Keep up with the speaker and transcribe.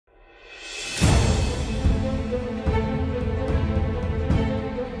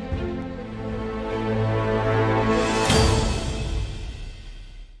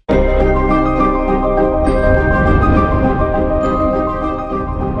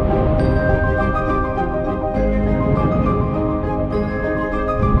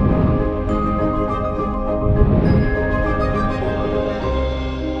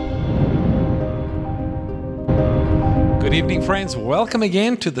friends, welcome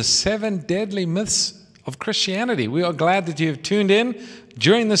again to the 7 Deadly Myths of Christianity. We are glad that you have tuned in.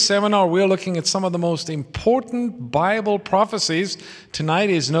 During this seminar, we're looking at some of the most important Bible prophecies. Tonight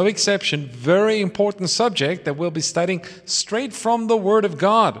is no exception. Very important subject that we'll be studying straight from the Word of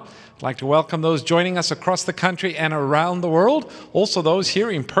God. I'd like to welcome those joining us across the country and around the world. Also those here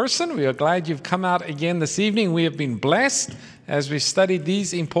in person. We are glad you've come out again this evening. We have been blessed as we studied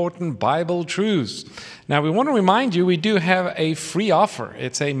these important Bible truths. Now, we want to remind you we do have a free offer.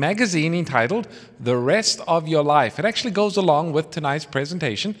 It's a magazine entitled The Rest of Your Life. It actually goes along with tonight's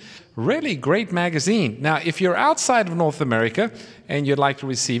presentation. Really great magazine. Now, if you're outside of North America and you'd like to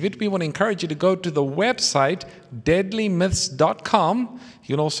receive it, we want to encourage you to go to the website deadlymyths.com.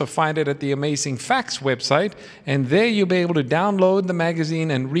 You'll also find it at the Amazing Facts website, and there you'll be able to download the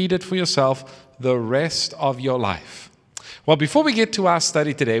magazine and read it for yourself, The Rest of Your Life. Well, before we get to our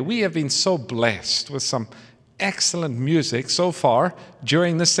study today, we have been so blessed with some excellent music so far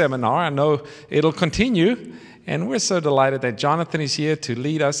during the seminar. I know it'll continue, and we're so delighted that Jonathan is here to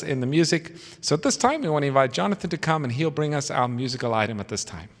lead us in the music. So at this time, we want to invite Jonathan to come, and he'll bring us our musical item at this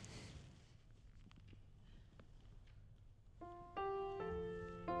time.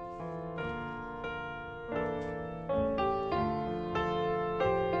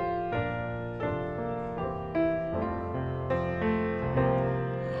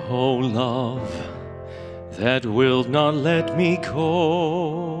 O love that will not let me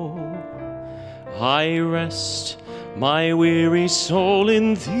go, I rest my weary soul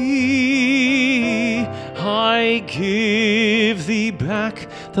in thee. I give thee back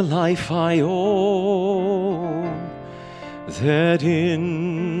the life I owe, that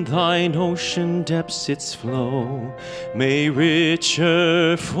in thine ocean depths its flow may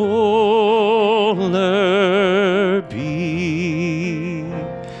richer, fuller be.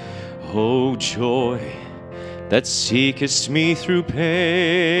 O joy that seekest me through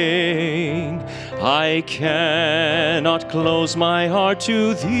pain, I cannot close my heart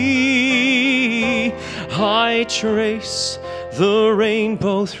to thee. I trace the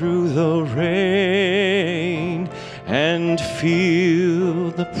rainbow through the rain, and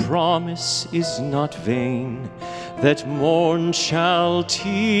feel the promise is not vain, that morn shall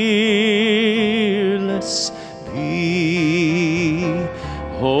tearless be.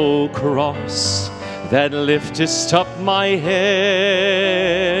 O cross that liftest up my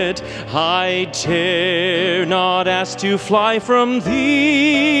head, I dare not ask to fly from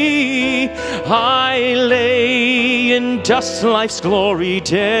thee. I lay in dust life's glory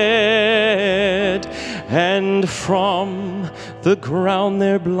dead, and from the ground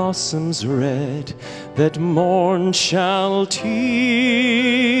there blossoms red, that morn shall tearless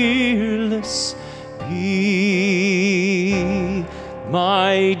be.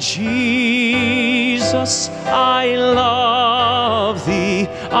 My Jesus, I love thee,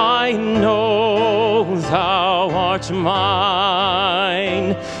 I know thou art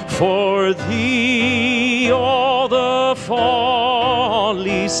mine. For thee all the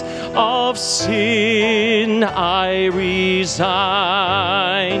follies of sin I resign.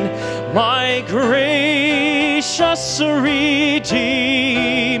 My gracious Redeemer,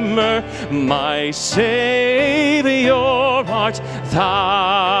 my Savior art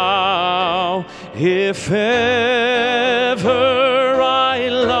thou. If ever I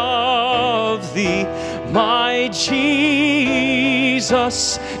love thee, my Jesus,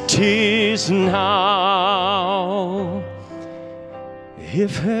 'tis now.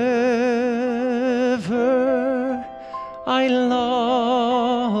 If ever I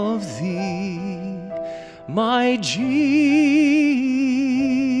love thee, my Jesus,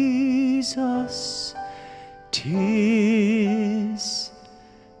 'tis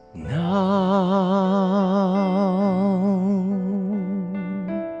now.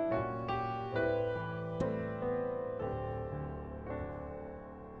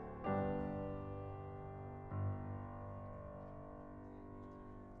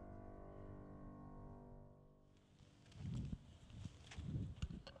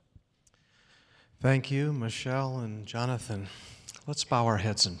 Thank you, Michelle and Jonathan. Let's bow our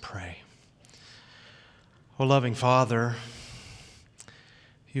heads and pray. Oh, loving Father,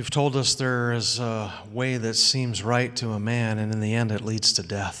 you've told us there is a way that seems right to a man, and in the end it leads to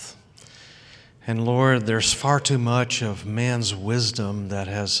death. And Lord, there's far too much of man's wisdom that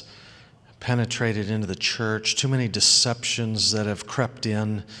has penetrated into the church, too many deceptions that have crept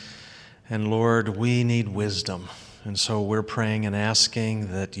in. And Lord, we need wisdom. And so we're praying and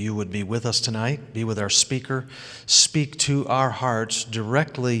asking that you would be with us tonight, be with our speaker, speak to our hearts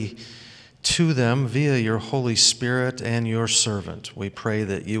directly to them via your Holy Spirit and your servant. We pray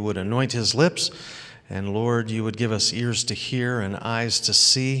that you would anoint his lips And Lord, you would give us ears to hear and eyes to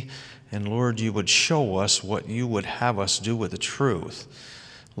see. And Lord, you would show us what you would have us do with the truth.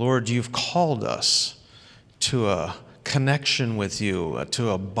 Lord, you've called us to a connection with you, to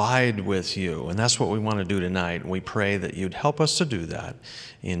abide with you. And that's what we want to do tonight. We pray that you'd help us to do that.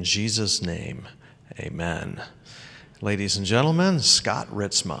 In Jesus' name, amen. Ladies and gentlemen, Scott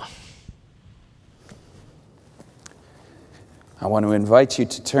Ritzma. I want to invite you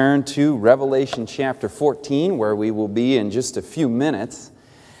to turn to Revelation chapter 14, where we will be in just a few minutes.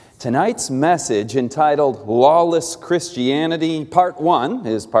 Tonight's message, entitled Lawless Christianity, Part 1,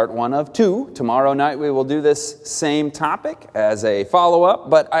 is Part 1 of 2. Tomorrow night we will do this same topic as a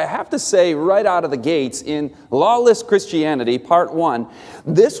follow-up, but I have to say right out of the gates, in Lawless Christianity, Part 1,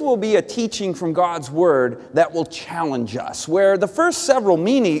 this will be a teaching from God's Word that will challenge us, where the first several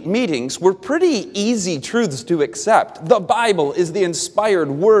meetings were pretty easy truths to accept. The Bible is the inspired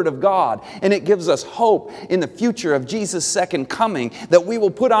Word of God, and it gives us hope in the future of Jesus' second coming, that we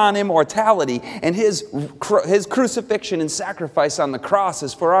will put on immortality, and his crucifixion and sacrifice on the cross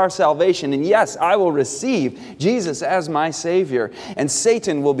is for our salvation. And yes, I will receive Jesus as my Savior, and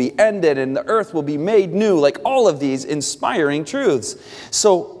Satan will be ended, and the earth will be made new, like all of these inspiring truths.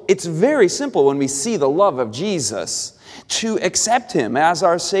 So it's very simple when we see the love of Jesus to accept Him as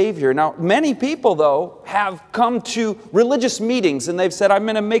our Savior. Now, many people, though, have come to religious meetings and they've said, I'm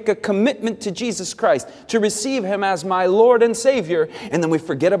going to make a commitment to Jesus Christ, to receive Him as my Lord and Savior, and then we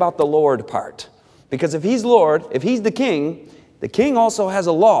forget about the Lord part. Because if He's Lord, if He's the King also has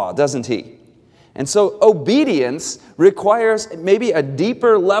a law, doesn't He? And so obedience requires maybe a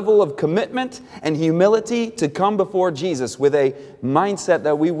deeper level of commitment and humility to come before Jesus with a mindset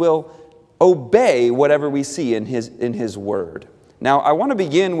that we will obey whatever we see in His Word. Now, I want to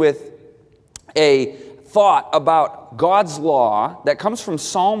begin with a thought about God's law that comes from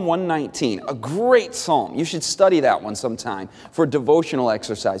Psalm 119, a great psalm. You should study that one sometime for devotional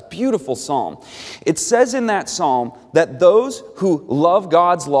exercise. Beautiful psalm. It says in that psalm that those who love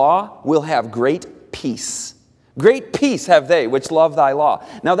God's law will have great peace. Great peace have they which love thy law.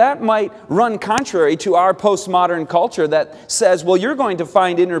 Now that might run contrary to our postmodern culture that says, well, you're going to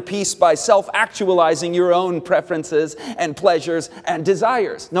find inner peace by self-actualizing your own preferences and pleasures and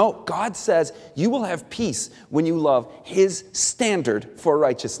desires. No, God says you will have peace when you love His standard for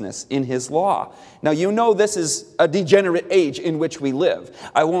righteousness in His law. Now, you know this is a degenerate age in which we live.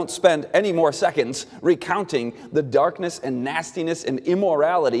 I won't spend any more seconds recounting the darkness and nastiness and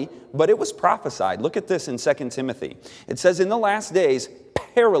immorality, but it was prophesied. Look at this in 2 Timothy. It says, in the last days,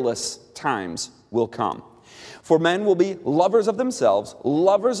 perilous times will come. For men will be lovers of themselves,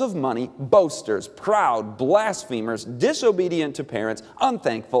 lovers of money, boasters, proud, blasphemers, disobedient to parents,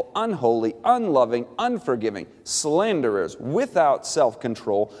 unthankful, unholy, unloving, unforgiving, slanderers, without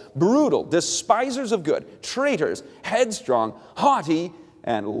self-control, brutal, despisers of good, traitors, headstrong, haughty,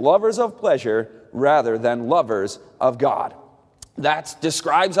 and lovers of pleasure rather than lovers of God. That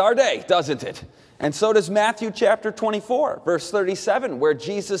describes our day, doesn't it? And so does Matthew chapter 24, verse 37, where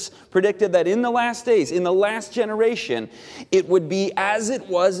Jesus predicted that in the last days, in the last generation, it would be as it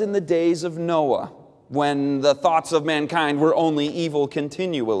was in the days of Noah, when the thoughts of mankind were only evil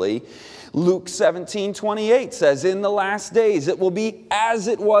continually. Luke 17:28 says, in the last days it will be as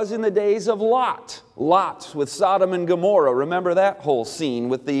it was in the days of Lot. Lot with Sodom and Gomorrah. Remember that whole scene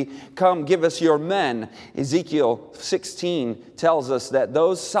with the come give us your men. Ezekiel 16 tells us that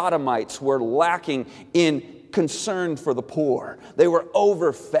those Sodomites were lacking in concern for the poor. They were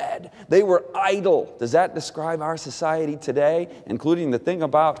overfed. They were idle. Does that describe our society today, including the thing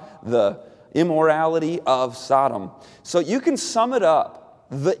about the immorality of Sodom? So you can sum it up,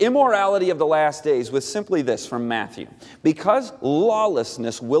 the immorality of the last days, with simply this from Matthew. Because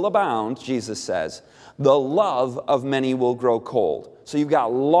lawlessness will abound, Jesus says, the love of many will grow cold. So you've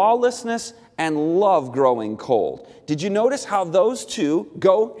got lawlessness and love growing cold. Did you notice how those two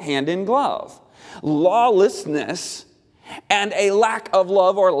go hand in glove? Lawlessness and a lack of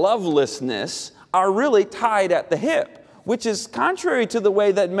love or lovelessness are really tied at the hip, which is contrary to the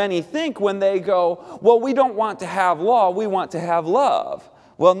way that many think when they go, well, we don't want to have law, we want to have love.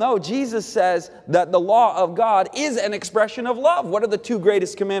 Well, no, Jesus says that the law of God is an expression of love. What are the two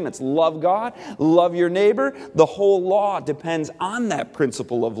greatest commandments? Love God, love your neighbor. The whole law depends on that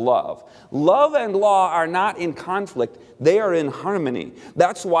principle of love. Love and law are not in conflict. They are in harmony.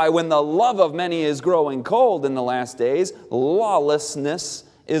 That's why when the love of many is growing cold in the last days, lawlessness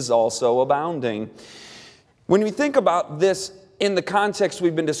is also abounding. When we think about this in the context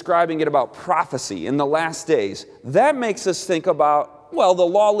we've been describing it about prophecy in the last days, that makes us think about well, the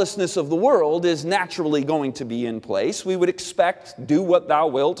lawlessness of the world is naturally going to be in place. We would expect, do what thou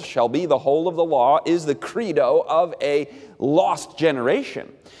wilt shall be the whole of the law, is the credo of a lost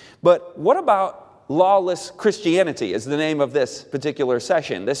generation. But what about lawless Christianity is the name of this particular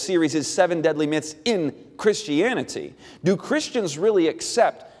session. This series is 7 Deadly Myths in Christianity. Do Christians really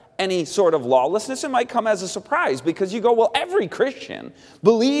accept any sort of lawlessness? It might come as a surprise because you go, well, every Christian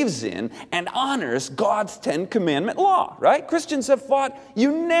believes in and honors God's 10 Commandment law, right? Christians have fought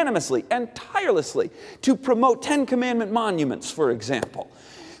unanimously and tirelessly to promote 10 Commandment monuments, for example.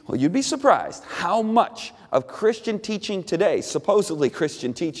 Well, you'd be surprised how much of Christian teaching today, supposedly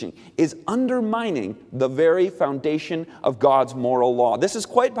Christian teaching, is undermining the very foundation of God's moral law. This is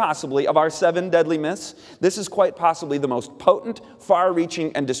quite possibly, of our 7 deadly myths, this is quite possibly the most potent,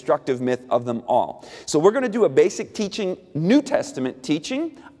 far-reaching, and destructive myth of them all. So we're going to do a basic teaching, New Testament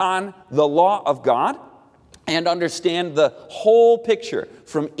teaching on the law of God, and understand the whole picture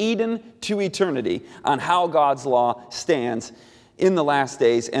from Eden to eternity on how God's law stands in the last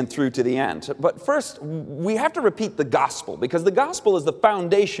days and through to the end. But first, we have to repeat the gospel, because the gospel is the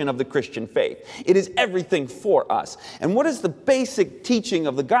foundation of the Christian faith. It is everything for us. And what is the basic teaching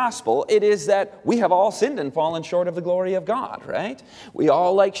of the gospel? It is that we have all sinned and fallen short of the glory of God, right? We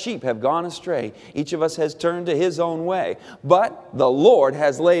all, like sheep, have gone astray. Each of us has turned to his own way. But the Lord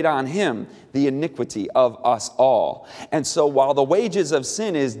has laid on him the iniquity of us all. And so while the wages of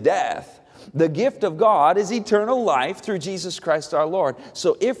sin is death, the gift of God is eternal life through Jesus Christ our Lord.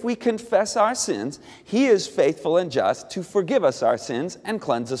 So if we confess our sins, he is faithful and just to forgive us our sins and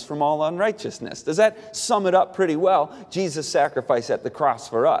cleanse us from all unrighteousness. Does that sum it up pretty well? Jesus' sacrifice at the cross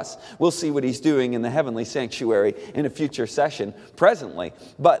for us. We'll see what he's doing in the heavenly sanctuary in a future session presently.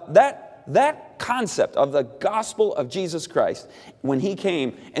 But that concept of the gospel of Jesus Christ, when he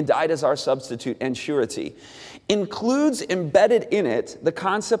came and died as our substitute and surety, includes embedded in it the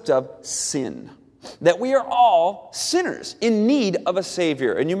concept of sin. That we are all sinners in need of a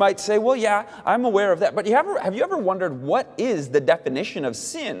Savior. And you might say, well, yeah, I'm aware of that. But have you ever wondered what is the definition of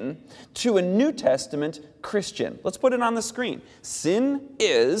sin to a New Testament Christian? Let's put it on the screen. Sin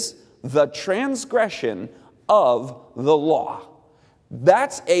is the transgression of the law.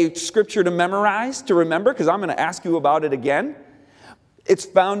 That's a scripture to memorize, to remember, because I'm going to ask you about it again. It's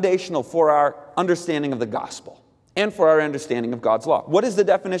foundational for our understanding of the gospel and for our understanding of God's law. What is the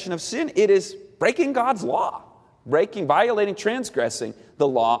definition of sin? It is breaking God's law, violating, transgressing the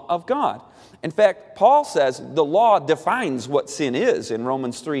law of God. In fact, Paul says the law defines what sin is in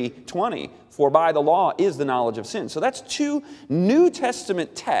Romans 3:20, for by the law is the knowledge of sin. So that's 2 New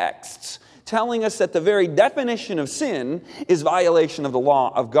Testament texts telling us that the very definition of sin is violation of the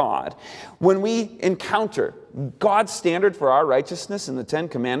law of God. When we encounter God's standard for our righteousness in the 10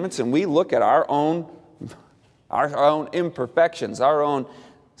 Commandments, and we look at our own imperfections, our own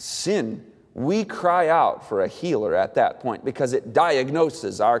sin, we cry out for a healer at that point, because it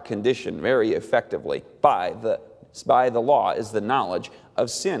diagnoses our condition very effectively. By the law is the knowledge of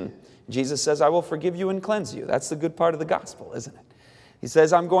sin. Jesus says, I will forgive you and cleanse you. That's the good part of the gospel, isn't it? He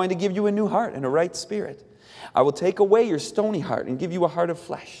says, I'm going to give you a new heart and a right spirit. I will take away your stony heart and give you a heart of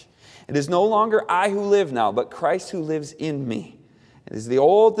flesh. It is no longer I who live now, but Christ who lives in me. It is the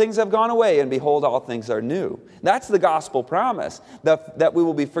old things have gone away, and behold, all things are new. That's the gospel promise, that we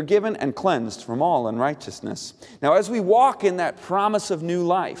will be forgiven and cleansed from all unrighteousness. Now, as we walk in that promise of new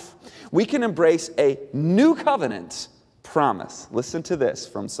life, we can embrace a new covenant promise. Listen to this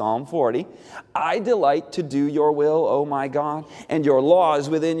from Psalm 40. I delight to do your will, O my God, and your law is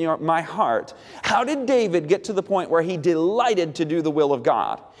within my heart. How did David get to the point where he delighted to do the will of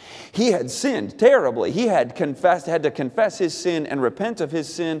God? He had sinned terribly. He had to confess his sin and repent of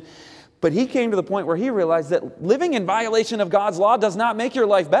his sin. But he came to the point where he realized that living in violation of God's law does not make your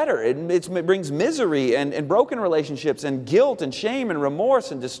life better. It brings misery and broken relationships and guilt and shame and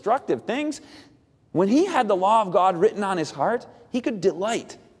remorse and destructive things. When he had the law of God written on his heart, he could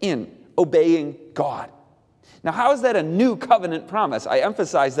delight in obeying God. Now, how is that a new covenant promise? I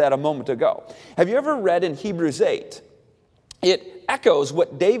emphasized that a moment ago. Have you ever read in Hebrews 8? It echoes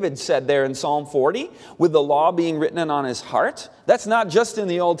what David said there in Psalm 40, with the law being written on his heart. That's not just in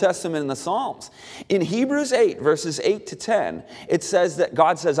the Old Testament and the Psalms. In Hebrews 8, verses 8 to 10, it says that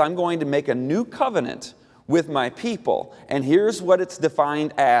God says, I'm going to make a new covenant with my people. And here's what it's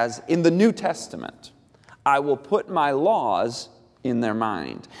defined as in the New Testament. I will put my laws in their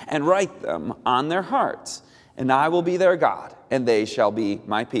mind and write them on their hearts. And I will be their God, and they shall be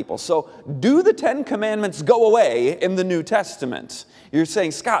my people. So do the 10 Commandments go away in the New Testament? You're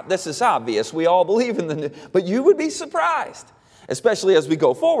saying, Scott, this is obvious. We all believe in the New. But you would be surprised. especially as we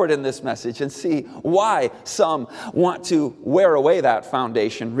go forward in this message and see why some want to wear away that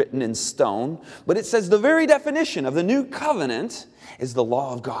foundation written in stone. But it says the very definition of the new covenant is the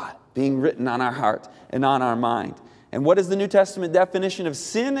law of God being written on our heart and on our mind. And what is the New Testament definition of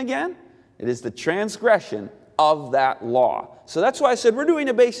sin again? It is the transgression of that law. So that's why I said we're doing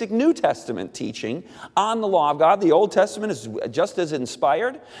a basic New Testament teaching on the law of God. The Old Testament is just as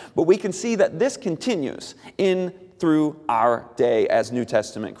inspired, but we can see that this continues in through our day as New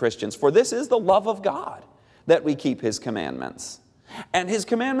Testament Christians. For this is the love of God, that we keep His commandments. And His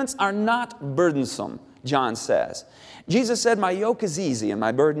commandments are not burdensome, John says. Jesus said, my yoke is easy and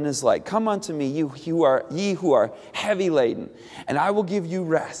my burden is light. Come unto me, ye who are heavy laden, and I will give you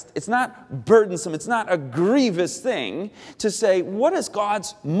rest. It's not burdensome. It's not a grievous thing to say, what is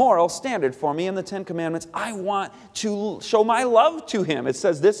God's moral standard for me in the Ten Commandments? I want to show my love to Him. It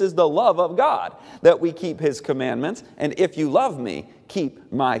says this is the love of God, that we keep His commandments. And if you love me,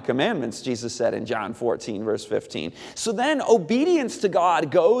 keep my commandments, Jesus said in John 14, verse 15. So then obedience to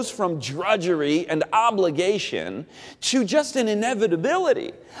God goes from drudgery and obligation to just an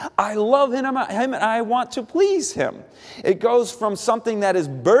inevitability. I love Him and I want to please Him. It goes from something that is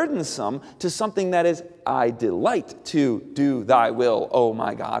burdensome to something that is, I delight to do thy will, O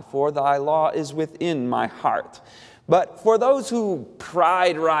my God, for thy law is within my heart. But for those who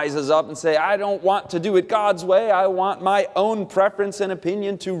pride rises up and say, I don't want to do it God's way, I want my own preference and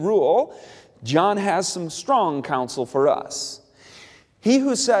opinion to rule, John has some strong counsel for us. He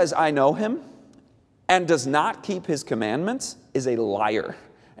who says, I know Him, and does not keep His commandments is a liar,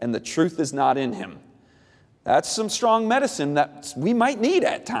 and the truth is not in him. That's some strong medicine that we might need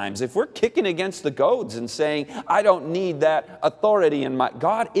at times. If we're kicking against the goads and saying, I don't need that authority in my...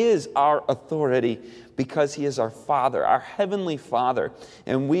 God is our authority because He is our Father, our Heavenly Father.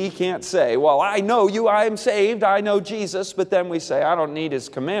 And we can't say, well, I know you, I am saved, I know Jesus, but then we say, I don't need His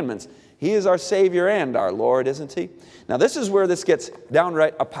commandments. He is our Savior and our Lord, isn't He? Now this is where this gets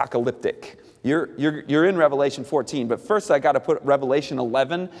downright apocalyptic. You're in Revelation 14, but first I got to put Revelation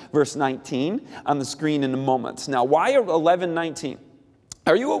 11, verse 19 on the screen in a moment. Now, why 11:19?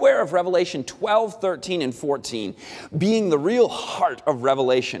 Are you aware of Revelation 12, 13, and 14 being the real heart of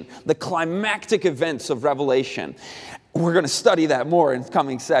Revelation, the climactic events of Revelation? We're going to study that more in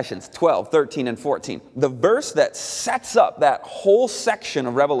coming sessions, 12, 13, and 14. The verse that sets up that whole section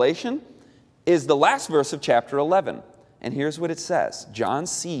of Revelation is the last verse of chapter 11. And here's what it says. John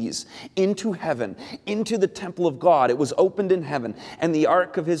sees into heaven, into the temple of God. It was opened in heaven, and the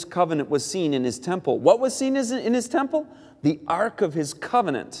ark of His covenant was seen in His temple. What was seen in His temple? The ark of His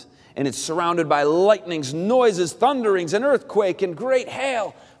covenant. And it's surrounded by lightnings, noises, thunderings, an earthquake, and great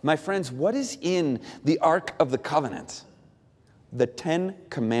hail. My friends, what is in the ark of the covenant? The 10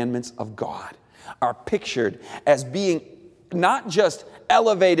 commandments of God are pictured as being not just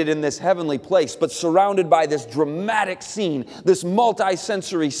elevated in this heavenly place, but surrounded by this dramatic scene, this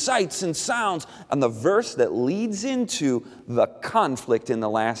multi-sensory sights and sounds, and the verse that leads into the conflict in the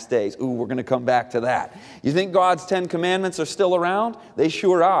last days. Ooh, we're going to come back to that. You think God's 10 commandments are still around? They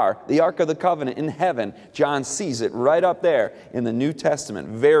sure are. The Ark of the Covenant in heaven, John sees it right up there in the New Testament.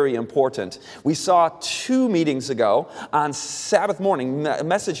 Very important. We saw 2 meetings ago on Sabbath morning,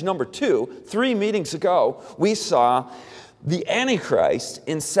 message number 2, 3 meetings ago, we saw the Antichrist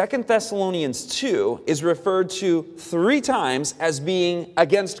in 2 Thessalonians 2 is referred to 3 times as being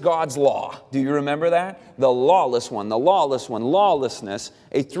against God's law. Do you remember that? The lawless one, the lawless one, lawlessness.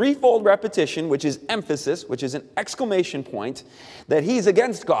 A 3-fold repetition, which is emphasis, which is an exclamation point, that he's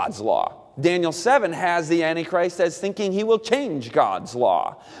against God's law. Daniel 7 has the Antichrist as thinking he will change God's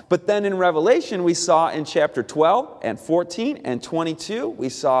law. But then in Revelation, we saw in chapter 12 and 14 and 22, we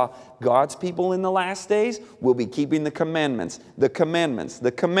saw God's people in the last days will be keeping the commandments, the commandments,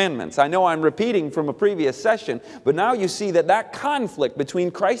 the commandments. I know I'm repeating from a previous session, but now you see that conflict between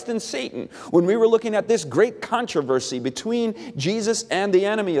Christ and Satan, when we were looking at this great controversy between Jesus and the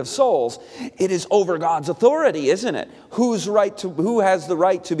enemy of souls, it is over God's authority, isn't it? Who has the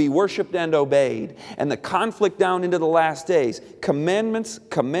right to be worshiped and obeyed? And the conflict down into the last days. Commandments,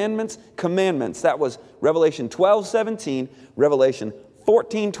 commandments, commandments. That was Revelation 12:17, Revelation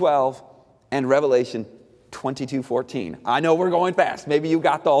 14:12, and Revelation 22:14. I know we're going fast. Maybe you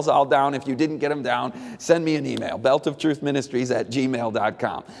got those all down. If you didn't get them down, send me an email,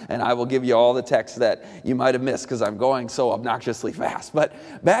 beltoftruthministries@gmail.com, and I will give you all the texts that you might have missed because I'm going so obnoxiously fast. But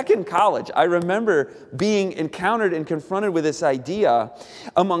back in college, I remember being encountered and confronted with this idea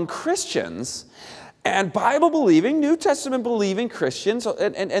among Christians and Bible-believing, New Testament-believing Christians,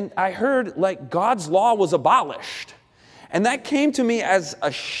 and I heard like God's law was abolished. And that came to me as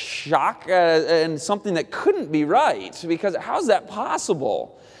a shock and something that couldn't be right, because how's that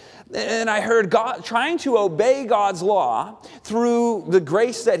possible? And I heard God trying to obey God's law through the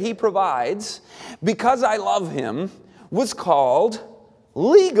grace that He provides because I love Him was called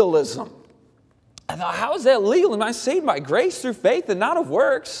legalism. I thought, how is that legal? Am I saved by grace through faith and not of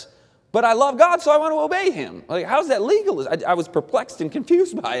works? But I love God, so I want to obey Him. Like, how's that legal? I was perplexed and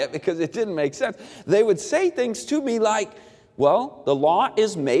confused by it because it didn't make sense. They would say things to me like, well, the law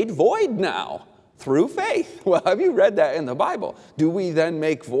is made void now through faith. Well, have you read that in the Bible? Do we then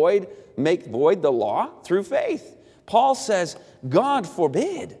make void the law through faith? Paul says, God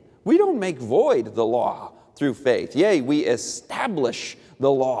forbid. We don't make void the law through faith. Yea, we establish the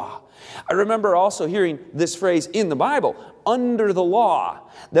law. I remember also hearing this phrase in the Bible, under the law,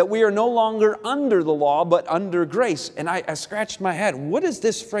 that we are no longer under the law, but under grace. And I scratched my head. What does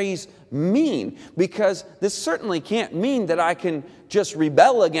this phrase mean? Because this certainly can't mean that I can just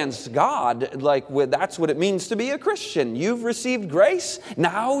rebel against God. That's what it means to be a Christian. You've received grace,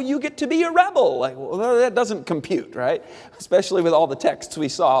 now you get to be a rebel. Well, that doesn't compute, right? Especially with all the texts we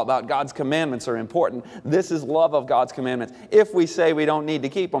saw about God's commandments are important. This is love of God's commandments. If we say we don't need to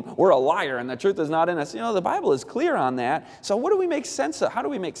keep them, we're a liar and the truth is not in us. The Bible is clear on that. So what do we make sense of? How do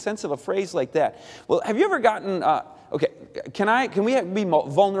we make sense of a phrase like that? Well, have you ever gotten, okay, can we be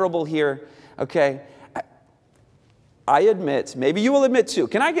vulnerable here? Okay. I admit, maybe you will admit too,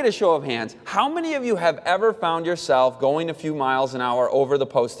 can I get a show of hands? How many of you have ever found yourself going a few miles an hour over the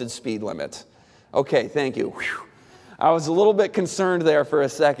posted speed limit? Okay, thank you. Whew. I was a little bit concerned there for a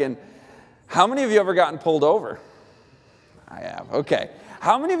second. How many of you ever gotten pulled over? I have, okay.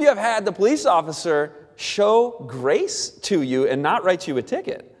 How many of you have had the police officer show grace to you and not write you a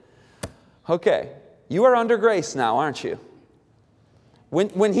ticket? Okay, you are under grace now, aren't you?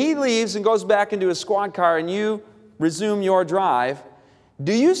 When he leaves and goes back into his squad car and you resume your drive,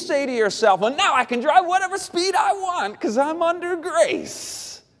 do you say to yourself, well, now I can drive whatever speed I want because I'm under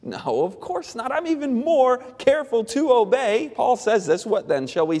grace? No, of course not. I'm even more careful to obey. Paul says this, what then?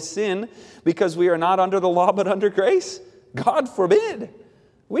 Shall we sin because we are not under the law but under grace? God forbid.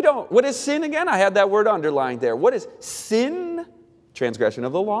 We don't. What is sin again? I had that word underlined there. What is sin? Transgression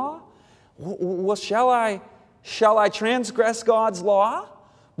of the law? Well, shall I transgress God's law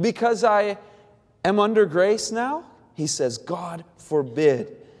because I am under grace now? He says, God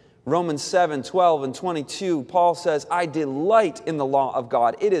forbid. Romans 7:12 and 22, Paul says, I delight in the law of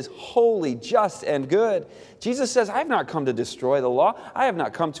God. It is holy, just, and good. Jesus says, I have not come to destroy the law. I have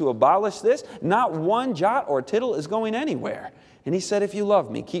not come to abolish this. Not one jot or tittle is going anywhere. And he said, if you love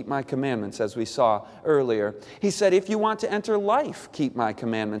me, keep my commandments, as we saw earlier. He said, if you want to enter life, keep my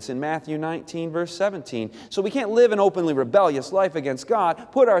commandments, in Matthew 19, verse 17. So we can't live an openly rebellious life against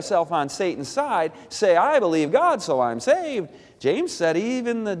God, put ourselves on Satan's side, say, I believe God, so I'm saved. James said,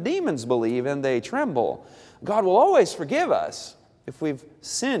 even the demons believe and they tremble. God will always forgive us if we've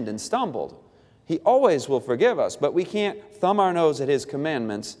sinned and stumbled. He always will forgive us, but we can't thumb our nose at His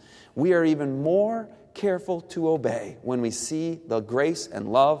commandments. We are even more careful to obey when we see the grace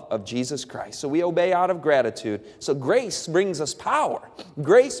and love of Jesus Christ. So we obey out of gratitude. So grace brings us power.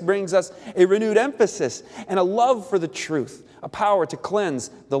 Grace brings us a renewed emphasis and a love for the truth, a power to cleanse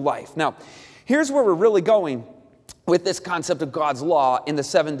the life. Now, here's where we're really going with this concept of God's law in the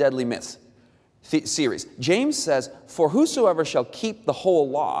 7 Deadly Myths series. James says, for whosoever shall keep the whole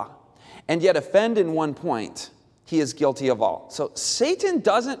law and yet offend in one point, he is guilty of all. So Satan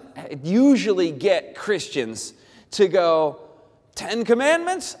doesn't usually get Christians to go, 10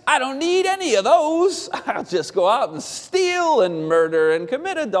 commandments? I don't need any of those. I'll just go out and steal and murder and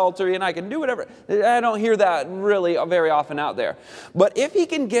commit adultery and I can do whatever. I don't hear that really very often out there. But if he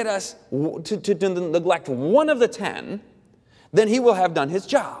can get us to neglect one of the 10, then he will have done his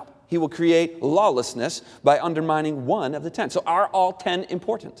job. He will create lawlessness by undermining one of the 10. So are all 10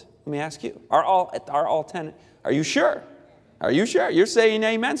 important? Let me ask you. Are all 10? Are you sure? Are you sure? You're saying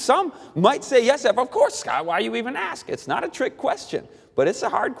amen. Some might say yes. Of course, Scott, why you even ask? It's not a trick question, but it's a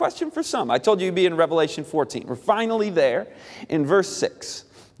hard question for some. I told you you'd be in Revelation 14. We're finally there in verse 6.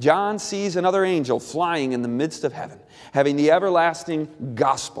 John sees another angel flying in the midst of heaven, having the everlasting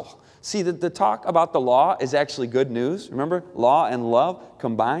gospel. See, the talk about the law is actually good news. Remember, law and love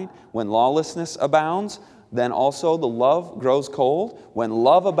combined. When lawlessness abounds, then also the love grows cold. When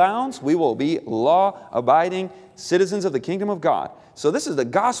love abounds, we will be law-abiding citizens of the kingdom of God. So this is the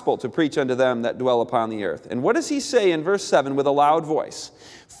gospel to preach unto them that dwell upon the earth. And what does he say in verse 7 with a loud voice?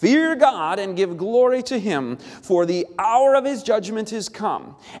 Fear God and give glory to Him, for the hour of His judgment is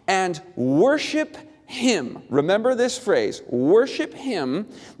come, and worship Him. Remember this phrase, worship Him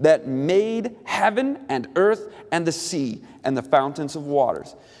that made heaven and earth and the sea and the fountains of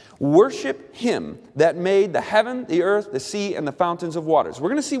waters. Worship Him that made the heaven, the earth, the sea, and the fountains of waters. We're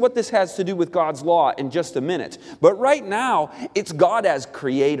going to see what this has to do with God's law in just a minute. But right now, it's God as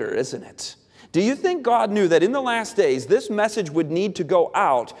creator, isn't it? Do you think God knew that in the last days, this message would need to go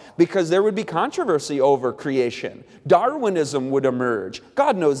out because there would be controversy over creation? Darwinism would emerge.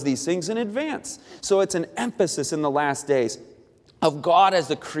 God knows these things in advance. So it's an emphasis in the last days of God as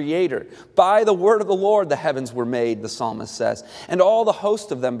the creator. By the word of the Lord the heavens were made, the psalmist says, and all the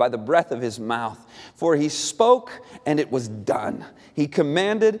host of them by the breath of His mouth. For He spoke, and it was done. He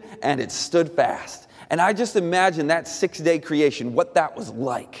commanded, and it stood fast. And I just imagine that 6-day creation, what that was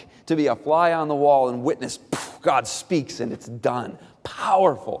like, to be a fly on the wall and witness, God speaks, and it's done.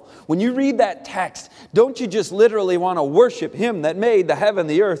 Powerful. When you read that text, don't you just literally want to worship Him that made the heaven,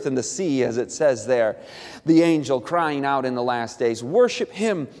 the earth, and the sea, as it says there? The angel crying out in the last days, worship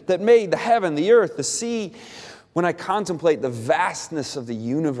Him that made the heaven, the earth, the sea. When I contemplate the vastness of the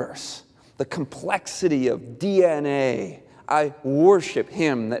universe, the complexity of DNA, I worship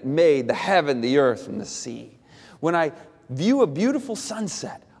Him that made the heaven, the earth, and the sea. When I view a beautiful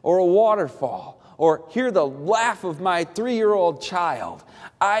sunset or a waterfall, or hear the laugh of my 3-year-old child,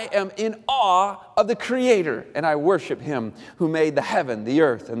 I am in awe of the Creator, and I worship Him who made the heaven, the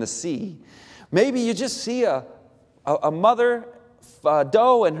earth, and the sea. Maybe you just see a mother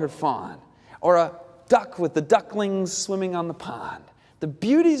doe and her fawn, or a duck with the ducklings swimming on the pond. The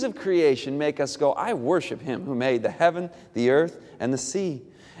beauties of creation make us go, I worship Him who made the heaven, the earth, and the sea.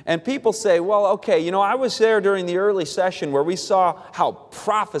 And people say, well, okay, I was there during the early session where we saw how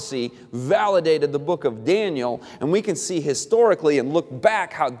prophecy validated the book of Daniel, and we can see historically and look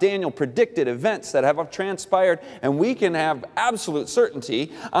back how Daniel predicted events that have transpired, and we can have absolute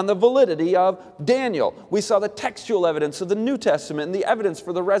certainty on the validity of Daniel. We saw the textual evidence of the New Testament and the evidence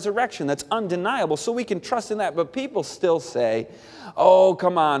for the resurrection that's undeniable, so we can trust in that. But people still say, oh,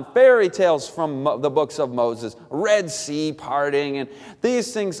 come on, fairy tales from the books of Moses, Red Sea parting, and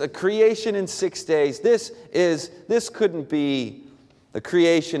these things, a creation in 6 days. This couldn't be the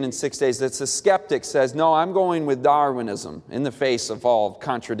creation in 6 days. That's the skeptic says, no, I'm going with Darwinism in the face of all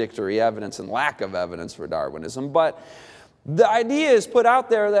contradictory evidence and lack of evidence for Darwinism. But the idea is put out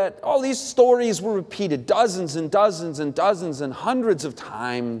there that all these stories were repeated dozens and dozens and dozens and hundreds of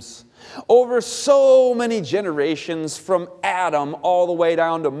times over so many generations, from Adam all the way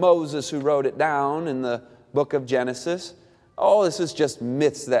down to Moses, who wrote it down in the book of Genesis. Oh, this is just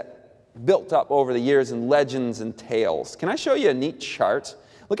myths that built up over the years and legends and tales. Can I show you a neat chart?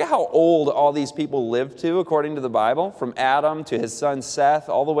 Look at how old all these people lived to, according to the Bible, from Adam to his son Seth,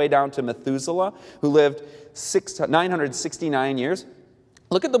 all the way down to Methuselah, who lived 969 years.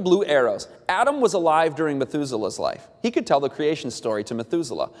 Look at the blue arrows. Adam was alive during Methuselah's life. He could tell the creation story to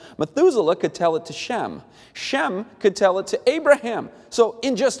Methuselah. Methuselah could tell it to Shem. Shem could tell it to Abraham. So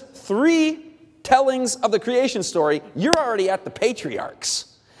in just 3 tellings of the creation story, you're already at the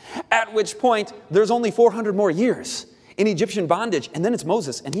patriarchs. At which point, there's only 400 more years in Egyptian bondage, and then it's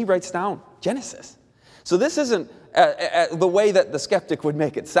Moses, and he writes down Genesis. So this isn't the way that the skeptic would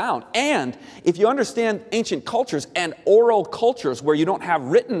make it sound. And if you understand ancient cultures and oral cultures where you don't have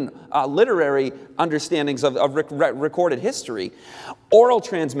written literary understandings of recorded history, oral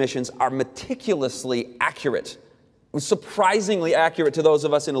transmissions are meticulously accurate. Surprisingly accurate to those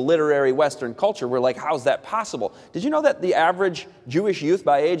of us in a literary Western culture. We're like, how's that possible? Did you know that the average Jewish youth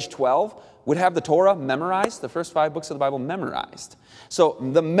by age 12 would have the Torah memorized, the first 5 books of the Bible memorized? So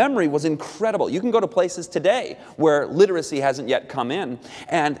the memory was incredible. You can go to places today where literacy hasn't yet come in,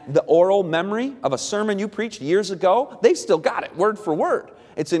 and the oral memory of a sermon you preached years ago, they've still got it word for word.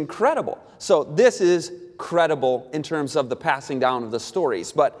 It's incredible. So this is credible in terms of the passing down of the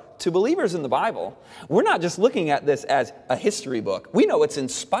stories. But to believers in the Bible, we're not just looking at this as a history book. We know it's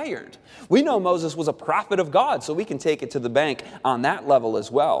inspired. We know Moses was a prophet of God, so we can take it to the bank on that level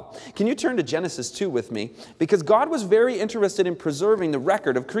as well. Can you turn to Genesis 2 with me? Because God was very interested in preserving the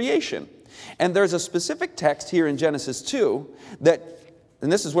record of creation. And there's a specific text here in Genesis 2 that,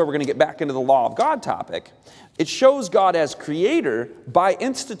 and this is where we're going to get back into the law of God topic, it shows God as creator by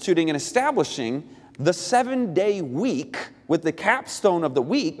instituting and establishing the 7-day week, with the capstone of the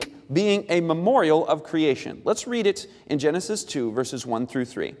week being a memorial of creation. Let's read it in Genesis 2, verses 1 through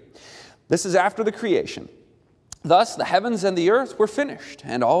 3. This is after the creation. Thus the heavens and the earth were finished,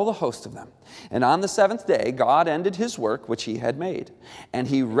 and all the host of them. And on the 7th day God ended his work which he had made. And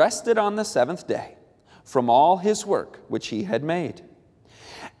he rested on the 7th day from all his work which he had made.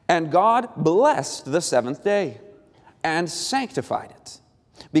 And God blessed the 7th day and sanctified it,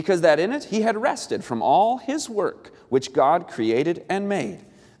 because that in it he had rested from all his work which God created and made.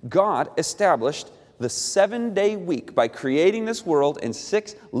 God established the 7-day week by creating this world in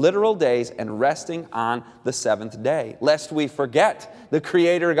 6 literal days and resting on the 7th day, lest we forget the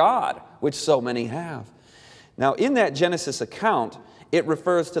Creator God, which so many have. Now, in that Genesis account, it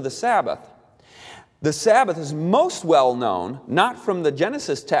refers to the Sabbath. The Sabbath is most well known, not from the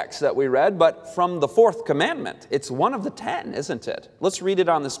Genesis text that we read, but from the 4th commandment. It's one of the 10, isn't it? Let's read it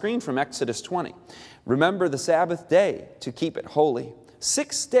on the screen from Exodus 20. Remember the Sabbath day to keep it holy.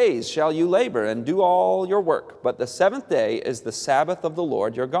 6 days shall you labor and do all your work, but the 7th day is the Sabbath of the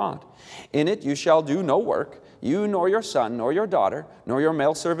Lord your God. In it you shall do no work, you nor your son, nor your daughter, nor your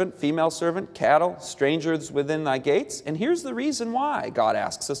male servant, female servant, cattle, strangers within thy gates. And here's the reason why God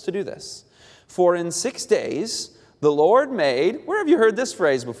asks us to do this. For in 6 days the Lord made, where have you heard this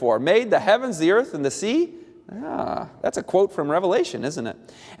phrase before? Made the heavens, the earth, and the sea? Ah, that's a quote from Revelation, isn't it?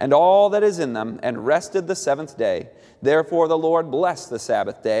 And all that is in them, and rested the 7th day. Therefore the Lord blessed the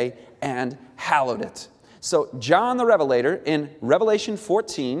Sabbath day and hallowed it. So John the Revelator in Revelation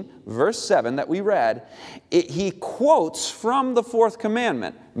 14, verse 7 that we read, he quotes from the 4th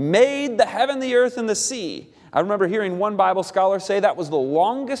commandment, made the heaven, the earth, and the sea. I remember hearing one Bible scholar say that was the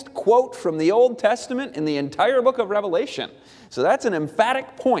longest quote from the Old Testament in the entire book of Revelation. So that's an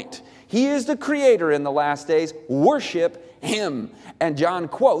emphatic point. He is the Creator in the last days. Worship Him. And John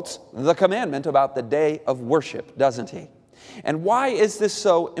quotes the commandment about the day of worship, doesn't he? And why is this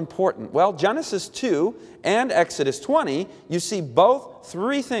so important? Well, Genesis 2 and Exodus 20, you see both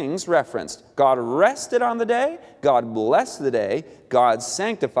 3 things referenced. God rested on the day, God blessed the day, God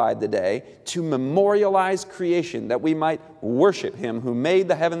sanctified the day to memorialize creation, that we might worship Him who made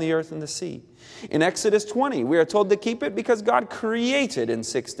the heaven, the earth, and the sea. In Exodus 20, we are told to keep it because God created in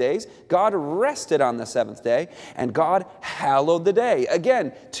 6 days, God rested on the 7th day, and God hallowed the day.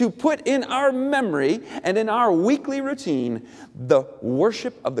 Again, to put in our memory and in our weekly routine the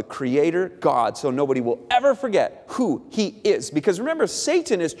worship of the Creator God, so nobody will ever forget who He is. Because remember,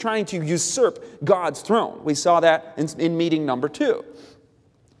 Satan is trying to usurp God's throne. We saw that in meeting number 2.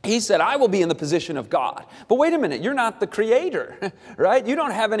 He said, I will be in the position of God. But wait a minute, you're not the Creator, right? You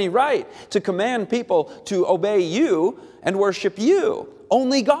don't have any right to command people to obey you and worship you.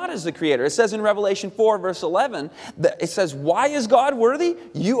 Only God is the Creator. It says in Revelation 4, verse 11, it says, why is God worthy?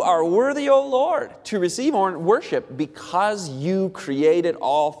 You are worthy, O Lord, to receive worship because you created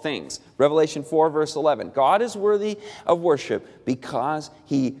all things. Revelation 4, verse 11. God is worthy of worship because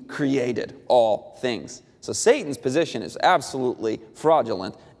He created all things. So Satan's position is absolutely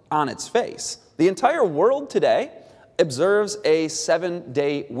fraudulent on its face. The entire world today observes a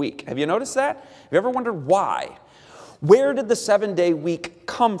 7-day week. Have you noticed that? Have you ever wondered why? Where did the 7-day week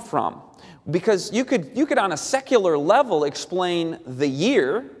come from? Because you could on a secular level explain the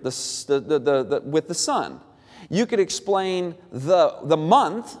year with the sun. You could explain the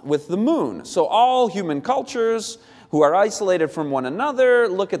month with the moon. So all human cultures who are isolated from one another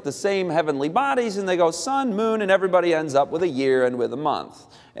look at the same heavenly bodies and they go sun, moon, and everybody ends up with a year and with a month.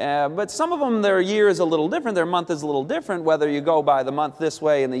 But some of them, their year is a little different, their month is a little different, whether you go by the month this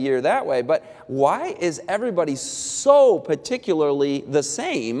way and the year that way. But why is everybody so particularly the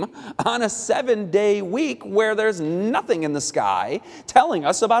same on a 7-day week where there's nothing in the sky telling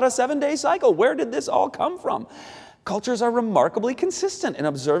us about a 7-day cycle? Where did this all come from? Cultures are remarkably consistent in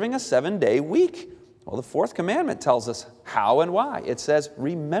observing a 7-day week. Well, the 4th commandment tells us how and why. It says,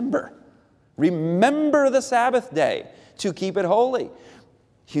 remember. Remember the Sabbath day to keep it holy.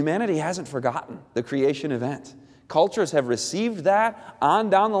 Humanity hasn't forgotten the creation event. Cultures have received that on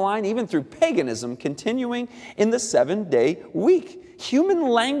down the line, even through paganism, continuing in the 7-day week. Human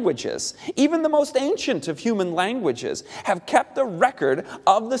languages, even the most ancient of human languages, have kept a record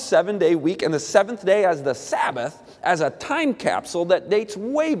of the 7-day week and the 7th day as the Sabbath, as a time capsule that dates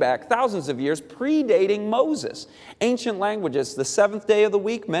way back thousands of years, predating Moses. Ancient languages, the 7th day of the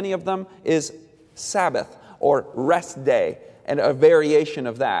week, many of them, is Sabbath or rest day, and a variation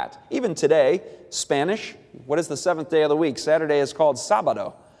of that. Even today, Spanish, what is the 7th day of the week? Saturday is called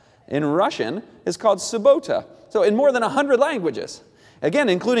Sábado. In Russian, it's called Subota. So in more than 100 languages, again,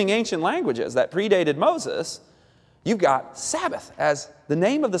 including ancient languages that predated Moses, you've got Sabbath as the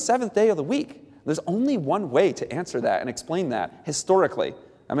name of the 7th day of the week. There's only one way to answer that and explain that historically.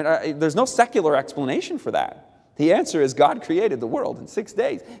 I mean, there's no secular explanation for that. The answer is God created the world in 6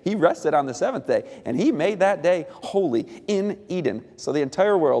 days. He rested on the 7th day, and He made that day holy in Eden. So the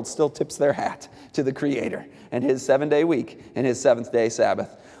entire world still tips their hat to the Creator and His 7-day week and His 7th day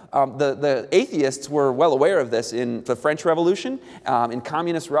Sabbath. The atheists were well aware of this in the French Revolution, in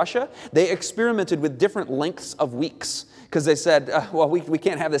communist Russia. They experimented with different lengths of weeks. because they said, well, we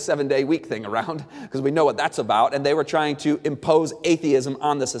can't have this 7-day week thing around because we know what that's about. And they were trying to impose atheism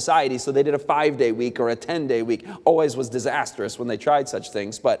on the society, so they did a 5-day week or a 10-day week. Always was disastrous when they tried such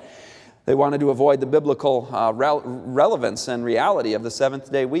things, but they wanted to avoid the biblical relevance and reality of the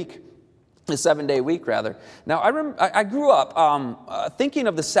 7th-day week. The 7-day week, rather. Now, I grew up thinking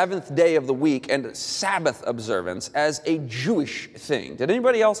of the 7th day of the week and Sabbath observance as a Jewish thing. Did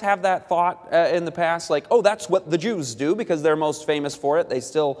anybody else have that thought in the past? Like, oh, that's what the Jews do because they're most famous for it. They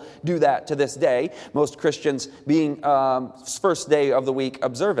still do that to this day. Most Christians being first day of the week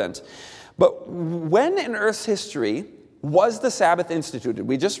observant. But when in Earth's history was the Sabbath instituted?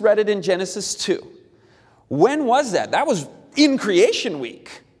 We just read it in Genesis 2. When was that? That was in creation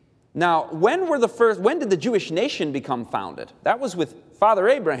week. Now, when did the Jewish nation become founded? That was with Father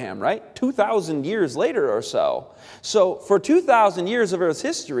Abraham, right? 2,000 years later or so. So for 2,000 years of Earth's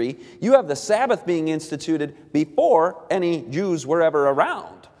history, you have the Sabbath being instituted before any Jews were ever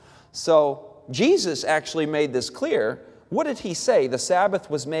around. So Jesus actually made this clear. What did he say? The Sabbath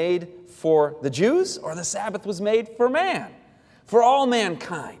was made for the Jews, or the Sabbath was made for man? For all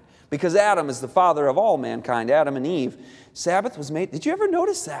mankind. Because Adam is the father of all mankind, Adam and Eve. Sabbath was made. Did you ever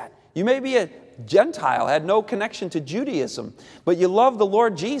notice that? You may be a Gentile, had no connection to Judaism, but you love the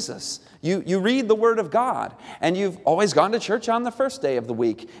Lord Jesus. You read the Word of God, and you've always gone to church on the first day of the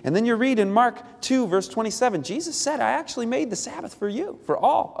week. And then you read in Mark 2, verse 27, Jesus said, I actually made the Sabbath for you, for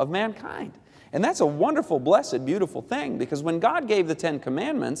all of mankind. And that's a wonderful, blessed, beautiful thing, because when God gave the 10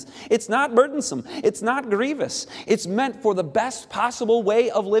 Commandments, it's not burdensome, it's not grievous. It's meant for the best possible way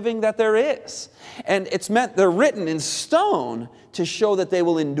of living that there is. And it's meant, they're written in stone to show that they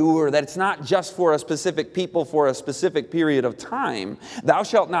will endure, that it's not just for a specific people for a specific period of time. Thou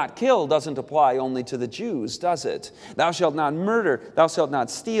shalt not kill doesn't apply only to the Jews, does it? Thou shalt not murder, thou shalt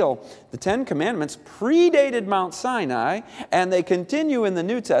not steal. The 10 Commandments predated Mount Sinai, and they continue in the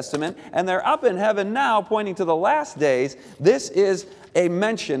New Testament, and they're up in heaven now, pointing to the last days. This is a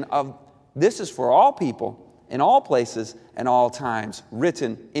mention of, this is for all people, in all places, and all times,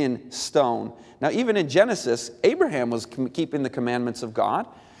 written in stone. Now, even in Genesis, Abraham was keeping the commandments of God.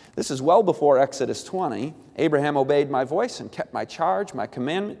 This is well before Exodus 20. Abraham obeyed my voice and kept my charge, my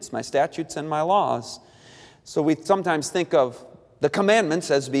commandments, my statutes, and my laws. So we sometimes think of the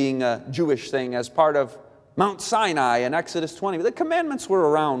commandments as being a Jewish thing, as part of Mount Sinai in Exodus 20. But the commandments were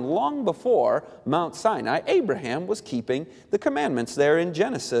around long before Mount Sinai. Abraham was keeping the commandments there in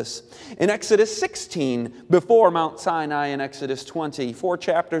Genesis. In Exodus 16, before Mount Sinai in Exodus 20, 4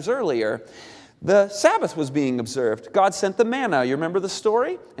 chapters earlier, the Sabbath was being observed. God sent the manna. You remember the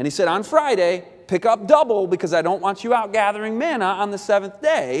story? And he said, on Friday, pick up double because I don't want you out gathering manna on the 7th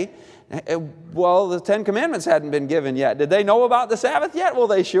day. Well, the 10 Commandments hadn't been given yet. Did they know about the Sabbath yet? Well,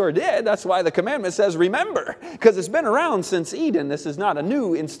 they sure did. That's why the commandment says remember, because it's been around since Eden. This is not a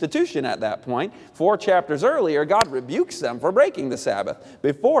new institution at that point. 4 chapters earlier, God rebukes them for breaking the Sabbath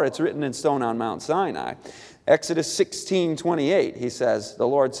before it's written in stone on Mount Sinai. Exodus 16:28, he says, the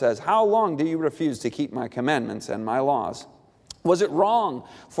Lord says, how long do you refuse to keep my commandments and my laws? Was it wrong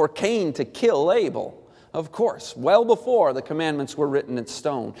for Cain to kill Abel? Of course, well before the commandments were written in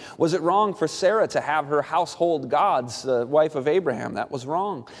stone. Was it wrong for Sarah to have her household gods, the wife of Abraham? That was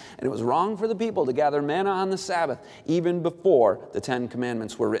wrong. And it was wrong for the people to gather manna on the Sabbath, even before the 10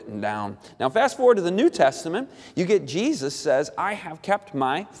 Commandments were written down. Now fast forward to the New Testament, you get Jesus says, I have kept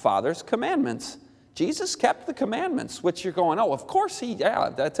my Father's commandments. Jesus kept the commandments, which you're going, oh, of course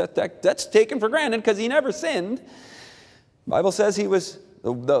that's taken for granted because he never sinned. The Bible says he was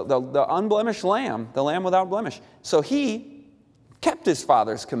the unblemished lamb, the lamb without blemish. So he kept his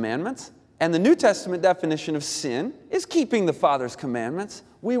Father's commandments. And the New Testament definition of sin is keeping the Father's commandments.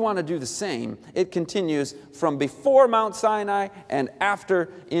 We want to do the same. It continues from before Mount Sinai and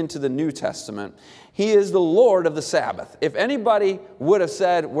after into the New Testament. He is the Lord of the Sabbath. If anybody would have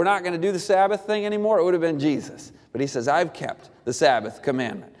said, we're not going to do the Sabbath thing anymore, it would have been Jesus. But he says, I've kept the Sabbath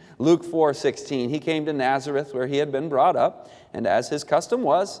commandment. Luke 4:16, he came to Nazareth where he had been brought up, and as his custom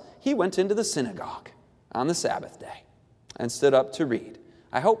was, he went into the synagogue on the Sabbath day and stood up to read.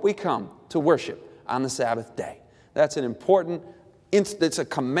 I hope we come to worship on the Sabbath day. That's an important, it's a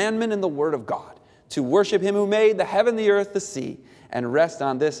commandment in the Word of God, to worship him who made the heaven, the earth, the sea, and rest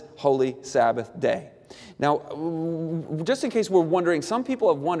on this holy Sabbath day. Now, just in case we're wondering, some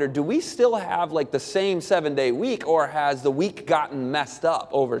people have wondered, do we still have like the same 7-day week, or has the week gotten messed up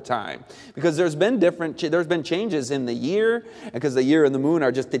over time? Because there's been changes in the year, because the year and the moon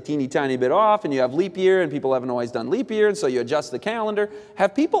are just a teeny tiny bit off, and you have leap year, and people haven't always done leap year, and so you adjust the calendar.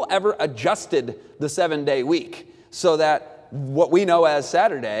 Have people ever adjusted the 7-day week so that what we know as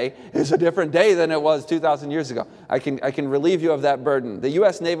Saturday is a different day than it was 2,000 years ago. I can relieve you of that burden. The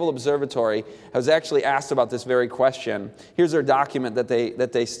U.S. Naval Observatory was actually asked about this very question. Here's their document that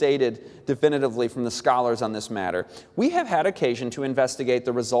they stated definitively from the scholars on this matter. We have had occasion to investigate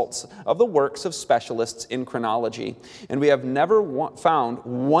the results of the works of specialists in chronology, and we have never found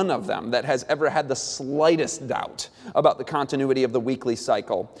one of them that has ever had the slightest doubt about the continuity of the weekly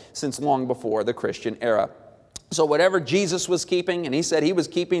cycle since long before the Christian era. So whatever Jesus was keeping, and he said he was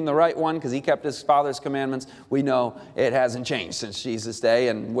keeping the right one because he kept his Father's commandments, we know it hasn't changed since Jesus' day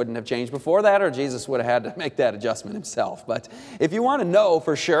and wouldn't have changed before that, or Jesus would have had to make that adjustment himself. But if you want to know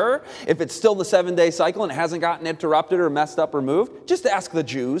for sure if it's still the 7-day cycle and it hasn't gotten interrupted or messed up or moved, just ask the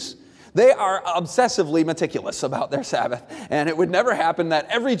Jews. They are obsessively meticulous about their Sabbath, and it would never happen that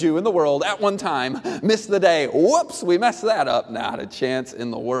every Jew in the world at one time missed the day. Whoops, we messed that up. Not a chance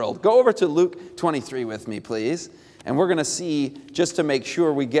in the world. Go over to Luke 23 with me, please, and we're going to see, just to make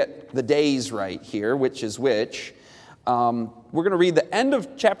sure we get the days right here, which is which, we're going to read the end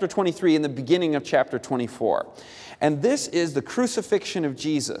of chapter 23 and the beginning of chapter 24. And this is the crucifixion of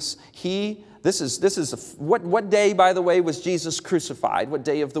Jesus. What day, by the way, was Jesus crucified? What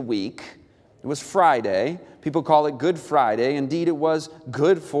day of the week? It was Friday. People call it Good Friday. Indeed, it was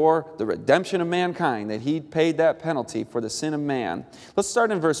good for the redemption of mankind, that he paid that penalty for the sin of man. Let's start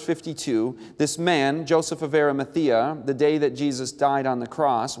in verse 52. This man, Joseph of Arimathea, the day that Jesus died on the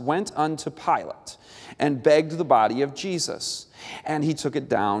cross, went unto Pilate and begged the body of Jesus. And he took it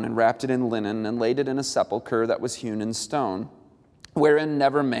down and wrapped it in linen and laid it in a sepulchre that was hewn in stone, wherein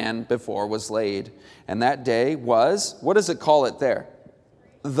never man before was laid. And that day was, what does it call it there?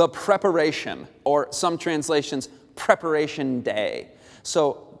 The preparation, or some translations, preparation day.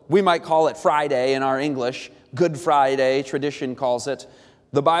 So we might call it Friday in our English. Good Friday, tradition calls it.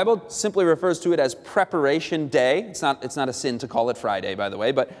 The Bible simply refers to it as preparation day. It's not a sin to call it Friday, by the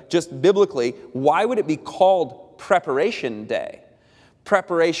way, but just biblically, why would it be called preparation day?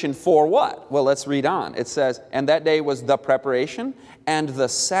 Preparation for what? Well, let's read on. It says, and that day was the preparation, and the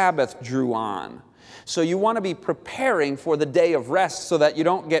Sabbath drew on. So you want to be preparing for the day of rest so that you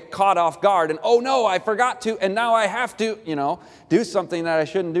don't get caught off guard and, oh no, I forgot to, and now I have to, do something that I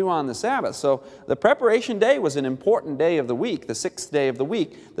shouldn't do on the Sabbath. So the preparation day was an important day of the week, the 6th day of the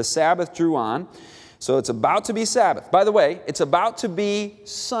week. The Sabbath drew on. So it's about to be Sabbath. By the way, it's about to be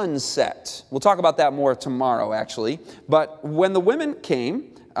sunset. We'll talk about that more tomorrow, actually. But when the women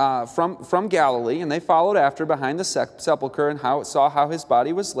came from Galilee, and they followed after behind the sepulchre and saw how his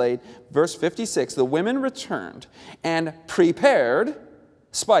body was laid, verse 56, the women returned and prepared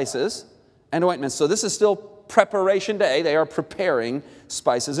spices and ointments. So this is still preparation day. They are preparing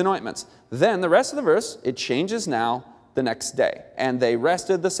spices and ointments. Then the rest of the verse, it changes now the next day. And they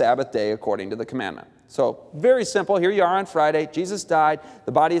rested the Sabbath day according to the commandment. So very simple. Here you are on Friday. Jesus died.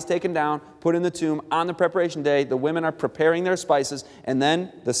 The body is taken down, put in the tomb. On the preparation day, the women are preparing their spices. And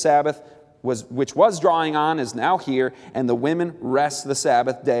then the Sabbath, which was drawing on, is now here. And the women rest the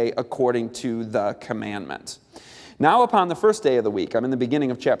Sabbath day according to the commandment. Now upon the first day of the week, I'm in the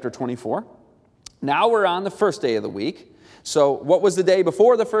beginning of chapter 24. Now we're on the first day of the week. So what was the day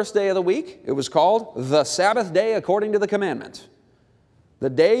before the first day of the week? It was called the Sabbath day according to the commandment. The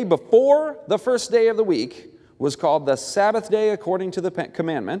day before the first day of the week was called the Sabbath day according to the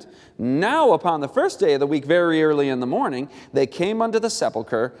commandment. Now upon the first day of the week, very early in the morning, they came unto the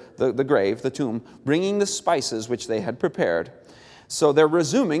sepulchre, the grave, the tomb, bringing the spices which they had prepared. So they're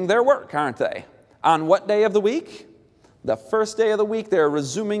resuming their work, aren't they? On what day of the week? The first day of the week, they're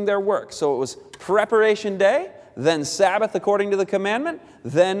resuming their work. So it was preparation day, then Sabbath according to the commandment,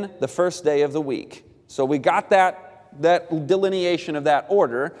 then the first day of the week. So we got that delineation of that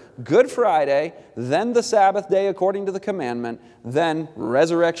order. Good Friday, then the Sabbath day according to the commandment, then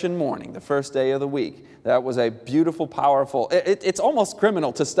resurrection morning, the first day of the week. That was a beautiful, powerful, it's almost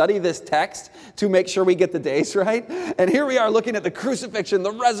criminal to study this text to make sure we get the days right. And here we are looking at the crucifixion,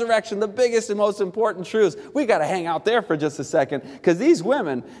 the resurrection, the biggest and most important truths. We got to hang out there for just a second, because these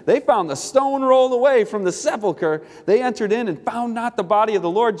women, they found the stone rolled away from the sepulcher. They entered in and found not the body of the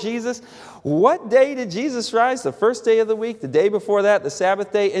Lord Jesus. What day did Jesus rise? The first day of the week, the day before that, the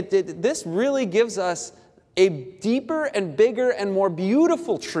Sabbath day. This really gives us a deeper and bigger and more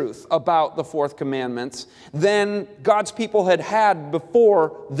beautiful truth about the fourth commandment than God's people had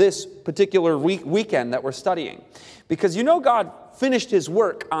before this particular weekend that we're studying. Because God finished his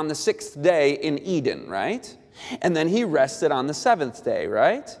work on the 6th day in Eden, right? And then he rested on the 7th day,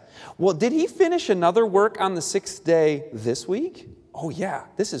 right? Well, did he finish another work on the 6th day this week? Oh yeah,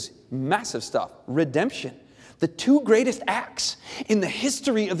 this is massive stuff. Redemption. The two greatest acts in the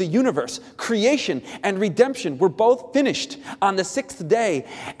history of the universe, creation and redemption, were both finished on the sixth day,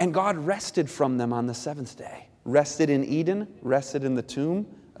 and God rested from them on the seventh day. Rested in Eden, rested in the tomb,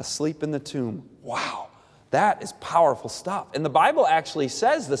 asleep in the tomb. Wow, that is powerful stuff. And the Bible actually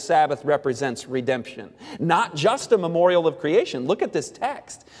says the Sabbath represents redemption, not just a memorial of creation. Look at this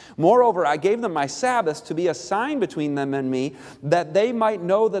text. Moreover, I gave them my Sabbaths to be a sign between them and me, that they might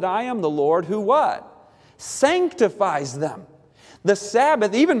know that I am the Lord who what? Sanctifies them. The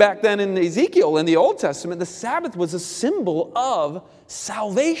Sabbath, even back then in Ezekiel in the Old Testament, the Sabbath was a symbol of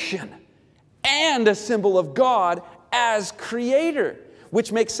salvation and a symbol of God as creator,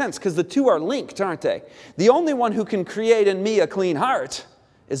 which makes sense because the two are linked, aren't they? The only one who can create in me a clean heart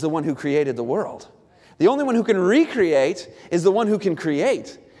is the one who created the world. The only one who can recreate is the one who can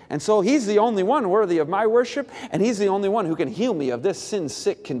create. And so he's the only one worthy of my worship, and he's the only one who can heal me of this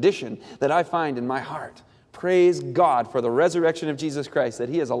sin-sick condition that I find in my heart. Praise God for the resurrection of Jesus Christ, that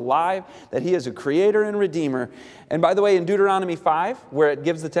he is alive, that he is a creator and redeemer. And by the way, in Deuteronomy 5, where it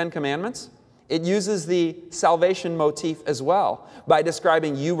gives the Ten Commandments, it uses the salvation motif as well by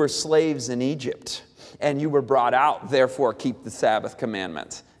describing you were slaves in Egypt and you were brought out, therefore keep the Sabbath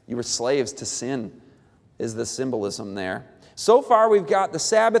commandment. You were slaves to sin is the symbolism there. So far we've got the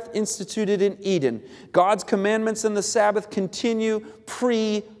Sabbath instituted in Eden. God's commandments in the Sabbath continue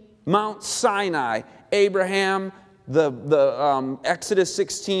pre-Mount Sinai. Abraham, the Exodus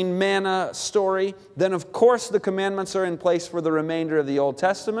 16 manna story. Then, of course, the commandments are in place for the remainder of the Old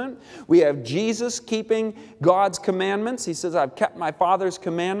Testament. We have Jesus keeping God's commandments. He says, I've kept my Father's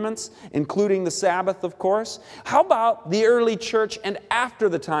commandments, including the Sabbath, of course. How about the early church and after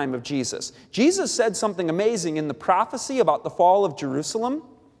the time of Jesus? Jesus said something amazing in the prophecy about the fall of Jerusalem.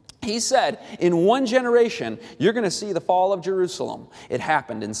 He said, in one generation, you're going to see the fall of Jerusalem. It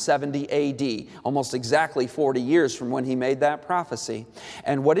happened in 70 A.D., almost exactly 40 years from when he made that prophecy.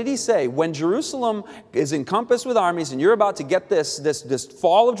 And what did he say? When Jerusalem is encompassed with armies and you're about to get this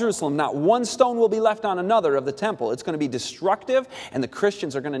fall of Jerusalem, not one stone will be left on another of the temple. It's going to be destructive, and the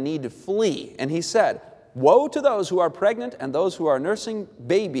Christians are going to need to flee. And he said, woe to those who are pregnant and those who are nursing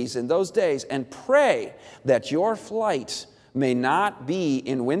babies in those days, and pray that your flight may not be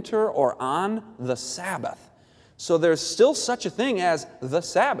in winter or on the Sabbath. So there's still such a thing as the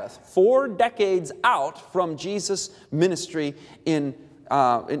Sabbath, 4 decades out from Jesus' ministry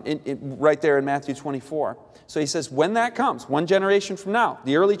right there in Matthew 24. So he says, when that comes, one generation from now,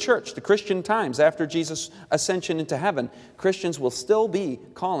 the early church, the Christian times after Jesus' ascension into heaven, Christians will still be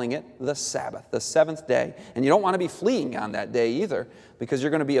calling it the Sabbath, the seventh day. And you don't want to be fleeing on that day either, because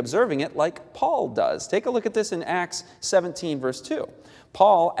you're going to be observing it like Paul does. Take a look at this in Acts 17, verse 2.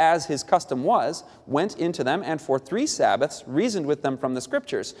 Paul, as his custom was, went into them and for 3 Sabbaths reasoned with them from the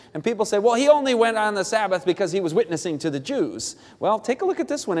Scriptures. And people say, well, he only went on the Sabbath because he was witnessing to the Jews. Well, take a look at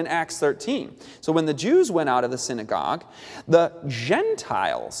this one in Acts 13. So when the Jews went out of the synagogue, the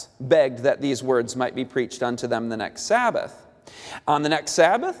Gentiles begged that these words might be preached unto them the next Sabbath. On the next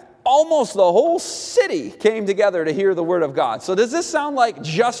Sabbath, almost the whole city came together to hear the word of God. So does this sound like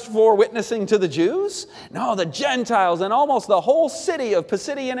just for witnessing to the Jews? No, the Gentiles and almost the whole city of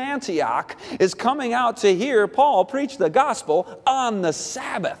Pisidian Antioch is coming out to hear Paul preach the gospel on the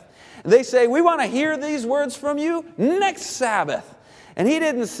Sabbath. They say, we want to hear these words from you next Sabbath. And he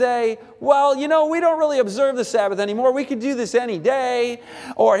didn't say, well, you know, we don't really observe the Sabbath anymore. We could do this any day.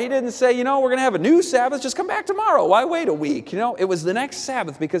 Or he didn't say, you know, we're going to have a new Sabbath. Just come back tomorrow. Why wait a week? You know, it was the next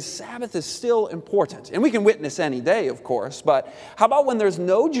Sabbath because Sabbath is still important. And we can witness any day, of course. But how about when there's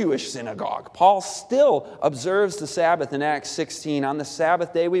no Jewish synagogue? Paul still observes the Sabbath in Acts 16. On the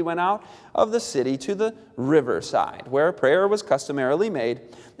Sabbath day we went out of the city to the riverside, where prayer was customarily made.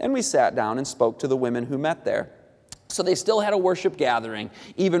 And we sat down and spoke to the women who met there. So they still had a worship gathering,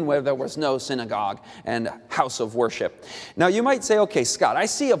 even where there was no synagogue and house of worship. Now you might say, okay, Scott, I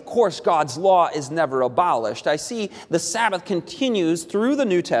see, of course, God's law is never abolished. I see the Sabbath continues through the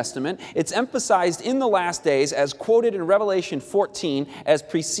New Testament. It's emphasized in the last days, as quoted in Revelation 14, as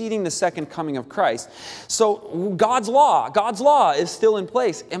preceding the second coming of Christ. So God's law is still in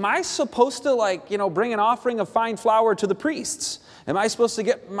place. Am I supposed to, bring an offering of fine flour to the priests? Am I supposed to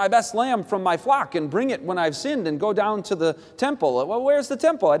get my best lamb from my flock and bring it when I've sinned and go down to the temple? Well, where's the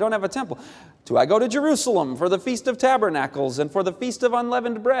temple? I don't have a temple. Do I go to Jerusalem for the Feast of Tabernacles and for the Feast of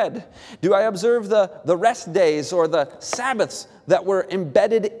Unleavened Bread? Do I observe the rest days or the Sabbaths that were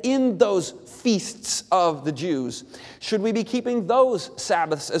embedded in those feasts of the Jews? Should we be keeping those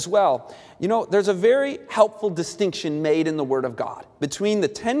Sabbaths as well? You know, there's a very helpful distinction made in the Word of God between the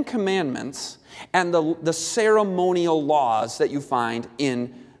 10 Commandments and the ceremonial laws that you find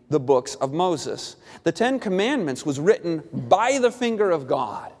in the books of Moses. The Ten Commandments was written by the finger of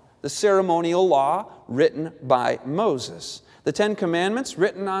God. The ceremonial law written by Moses. The Ten Commandments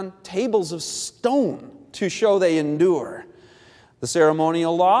written on tables of stone to show they endure. The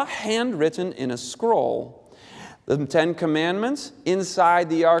ceremonial law handwritten in a scroll. The Ten Commandments inside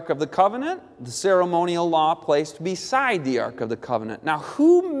the Ark of the Covenant, the ceremonial law placed beside the Ark of the Covenant. Now,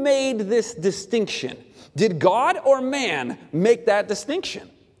 who made this distinction? Did God or man make that distinction?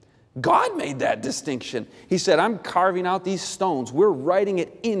 God made that distinction. He said, I'm carving out these stones. We're writing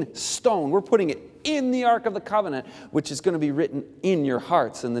it in stone. We're putting it in the Ark of the Covenant, which is going to be written in your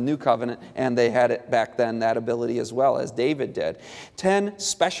hearts in the New Covenant. And they had it back then, that ability as well, as David did. 10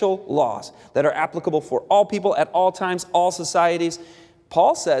 special laws that are applicable for all people at all times, all societies.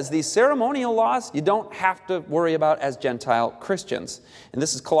 Paul says these ceremonial laws you don't have to worry about as Gentile Christians. And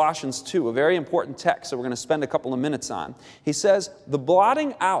this is Colossians 2, a very important text that we're going to spend a couple of minutes on. He says, the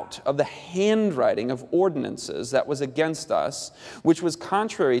blotting out of the handwriting of ordinances that was against us, which was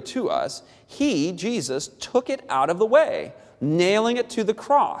contrary to us, he, Jesus, took it out of the way, nailing it to the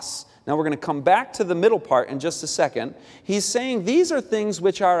cross. Now we're going to come back to the middle part in just a second. He's saying these are things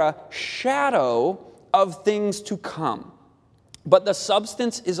which are a shadow of things to come. But the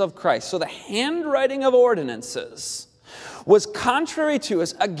substance is of Christ. So the handwriting of ordinances was contrary to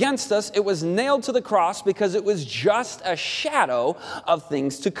us, against us. It was nailed to the cross because it was just a shadow of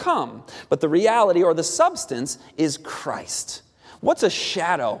things to come. But the reality or the substance is Christ. What's a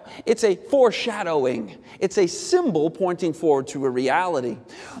shadow? It's a foreshadowing. It's a symbol pointing forward to a reality.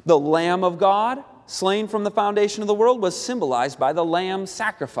 The Lamb of God, slain from the foundation of the world, was symbolized by the lamb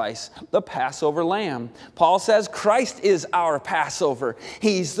sacrifice, the Passover lamb. Paul says Christ is our Passover.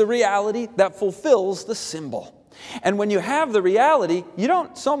 He's the reality that fulfills the symbol. And when you have the reality, you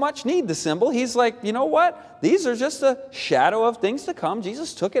don't so much need the symbol. He's like, you know what? These are just a shadow of things to come.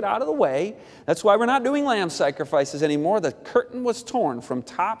 Jesus took it out of the way. That's why we're not doing lamb sacrifices anymore. The curtain was torn from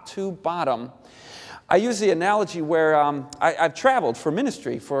top to bottom. I use the analogy where I've traveled for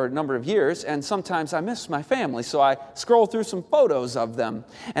ministry for a number of years, and sometimes I miss my family, so I scroll through some photos of them,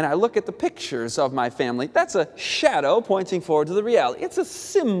 and I look at the pictures of my family. That's a shadow pointing forward to the reality. It's a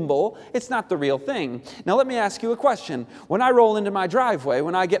symbol. It's not the real thing. Now let me ask you a question. When I roll into my driveway,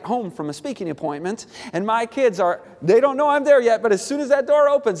 when I get home from a speaking appointment, and my kids they don't know I'm there yet, but as soon as that door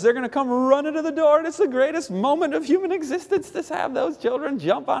opens, they're going to come running to the door, and it's the greatest moment of human existence to have those children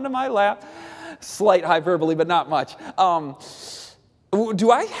jump onto my lap. Slight hyperbole, but not much.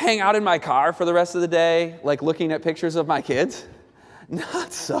 Do I hang out in my car for the rest of the day, like looking at pictures of my kids?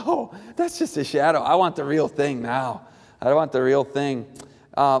 Not so. That's just a shadow. I want the real thing now. I want the real thing.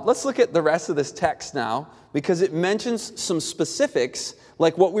 Let's look at the rest of this text now, because it mentions some specifics,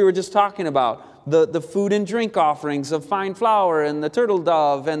 like what we were just talking about. The food and drink offerings of fine flour and the turtle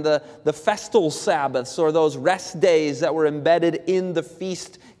dove and the festal Sabbaths, or those rest days that were embedded in the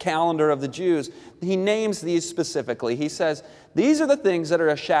feast calendar of the Jews. He names these specifically. He says, these are the things that are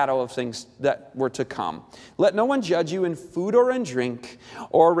a shadow of things that were to come. Let no one judge you in food or in drink,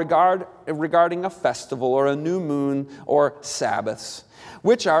 or regarding a festival or a new moon or Sabbaths,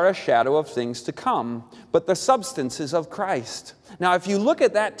 which are a shadow of things to come, but the substance is of Christ. Now, if you look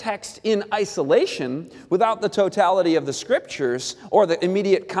at that text in isolation, without the totality of the Scriptures, or the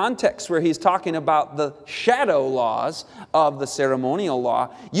immediate context where he's talking about the shadow laws of the ceremonial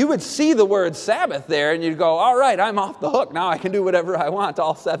law, you would see the word Sabbath there, and you'd go, all right, I'm off the hook. Now I can do whatever I want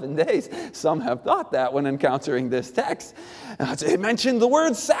all 7 days. Some have thought that when encountering this text. It mentioned the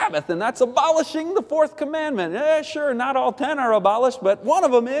word Sabbath, and that's abolishing the fourth commandment. Sure, not all 10 are abolished, but one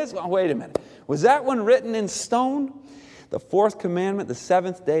of them is. Well, wait a minute. Was that one written in stone? The fourth commandment, the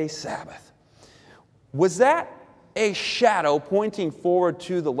seventh day Sabbath. Was that a shadow pointing forward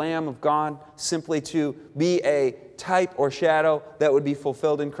to the Lamb of God, simply to be a type or shadow that would be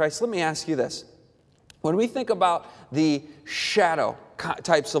fulfilled in Christ? Let me ask you this. When we think about the shadow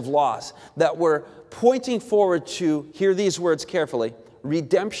types of laws that were pointing forward to, hear these words carefully,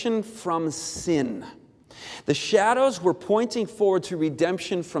 redemption from sin. The shadows were pointing forward to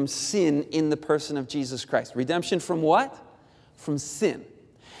redemption from sin in the person of Jesus Christ. Redemption from what? From sin.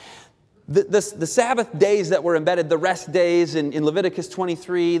 The Sabbath days that were embedded, the rest days in Leviticus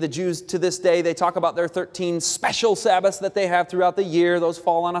 23, the Jews to this day, they talk about their 13 special Sabbaths that they have throughout the year. Those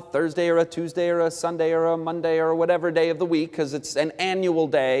fall on a Thursday or a Tuesday or a Sunday or a Monday or whatever day of the week, because it's an annual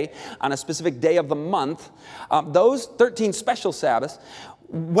day on a specific day of the month. Those 13 special Sabbaths,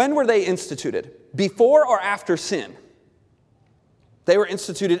 when were they instituted? Before or after sin? They were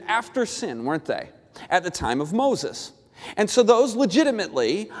instituted after sin, weren't they? At the time of Moses. And so those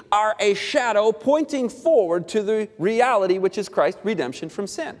legitimately are a shadow pointing forward to the reality which is Christ's redemption from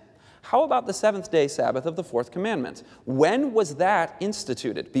sin. How about the seventh-day Sabbath of the fourth commandment? When was that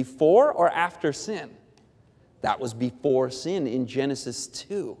instituted? Before or after sin? That was before sin in Genesis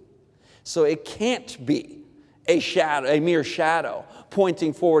 2. So it can't be a mere shadow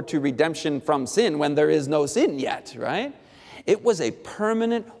pointing forward to redemption from sin when there is no sin yet, right? It was a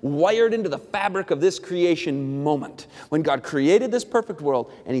permanent, wired into the fabric of this creation moment when God created this perfect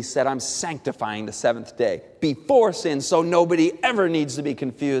world and He said, I'm sanctifying the seventh day before sin, so nobody ever needs to be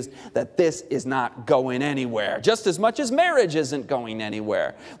confused that this is not going anywhere, just as much as marriage isn't going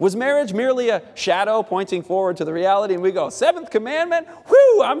anywhere. Was marriage merely a shadow pointing forward to the reality and we go, seventh commandment,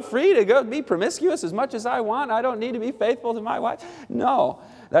 whoo, I'm free to go be promiscuous as much as I want. I don't need to be faithful to my wife. No.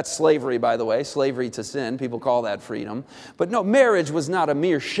 That's slavery, by the way, slavery to sin. People call that freedom. But no, marriage was not a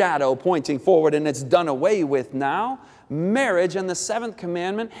mere shadow pointing forward and it's done away with now. Marriage and the seventh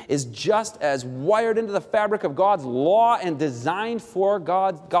commandment is just as wired into the fabric of God's law and designed for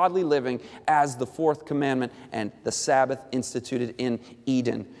God's godly living as the fourth commandment and the Sabbath instituted in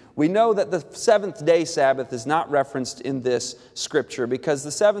Eden. We know that the seventh-day Sabbath is not referenced in this scripture because the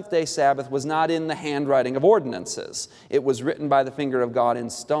seventh-day Sabbath was not in the handwriting of ordinances. It was written by the finger of God in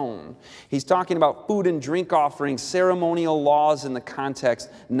stone. He's talking about food and drink offerings, ceremonial laws in the context,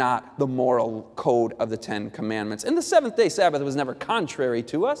 not the moral code of the Ten Commandments. And the seventh-day Sabbath was never contrary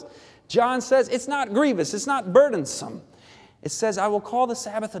to us. John says it's not grievous, it's not burdensome. It says, I will call the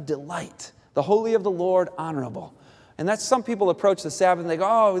Sabbath a delight, the holy of the Lord honorable. And that's some people approach the Sabbath and they go,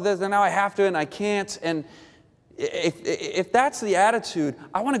 oh, now I have to and I can't. And if that's the attitude,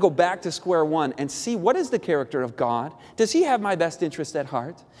 I want to go back to square one and see what is the character of God. Does He have my best interest at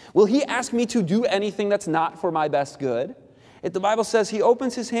heart? Will He ask me to do anything that's not for my best good? If the Bible says He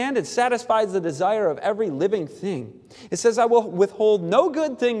opens His hand and satisfies the desire of every living thing. It says, I will withhold no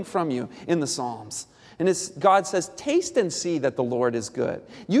good thing from you in the Psalms. And God says, taste and see that the Lord is good.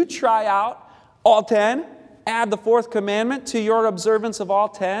 You try out all 10. Add the fourth commandment to your observance of all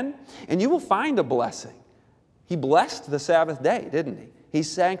 10, and you will find a blessing. He blessed the Sabbath day, didn't He? He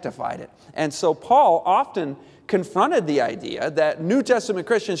sanctified it. And so Paul often confronted the idea that New Testament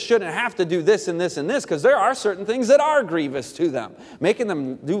Christians shouldn't have to do this and this and this because there are certain things that are grievous to them. Making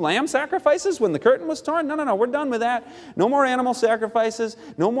them do lamb sacrifices when the curtain was torn? No, we're done with that. No more animal sacrifices.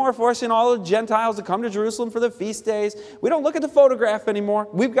 No more forcing all the Gentiles to come to Jerusalem for the feast days. We don't look at the photograph anymore.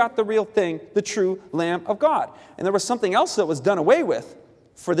 We've got the real thing, the true Lamb of God. And there was something else that was done away with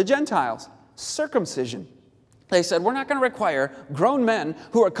for the Gentiles, circumcision. They said, we're not going to require grown men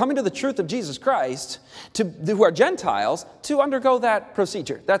who are coming to the truth of Jesus Christ, who are Gentiles, to undergo that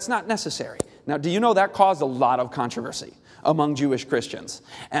procedure. That's not necessary. Now, do you know that caused a lot of controversy among Jewish Christians?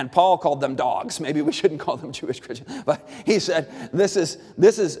 And Paul called them dogs. Maybe we shouldn't call them Jewish Christians. But he said, this is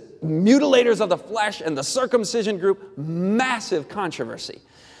mutilators of the flesh and the circumcision group. Massive controversy.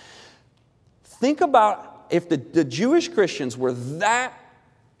 Think about if the Jewish Christians were that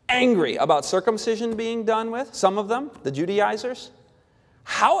angry about circumcision being done with, some of them, the Judaizers.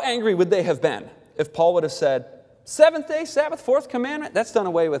 How angry would they have been if Paul would have said, seventh day Sabbath, fourth commandment, that's done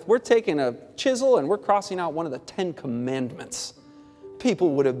away with. We're taking a chisel and we're crossing out one of the 10 commandments.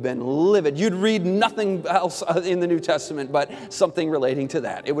 People would have been livid. You'd read nothing else in the New Testament but something relating to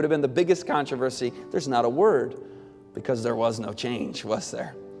that. It would have been the biggest controversy. There's not a word because there was no change, was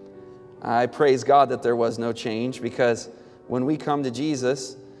there? I praise God that there was no change because when we come to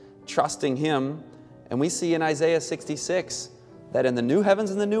Jesus, trusting Him, and we see in Isaiah 66 that in the new heavens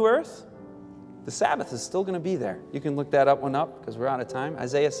and the new earth, the Sabbath is still going to be there. You can look that one up because we're out of time.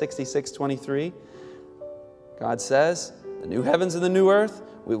 Isaiah 66:23. God says, the new heavens and the new earth,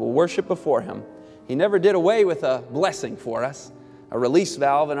 we will worship before Him. He never did away with a blessing for us, a release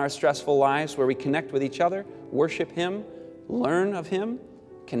valve in our stressful lives where we connect with each other, worship Him, learn of Him,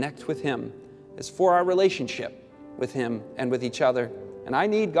 connect with Him. It's for our relationship with Him and with each other. And I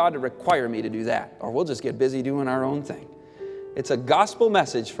need God to require me to do that, or we'll just get busy doing our own thing. It's a gospel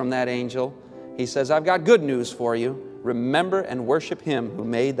message from that angel. He says, I've got good news for you. Remember and worship Him who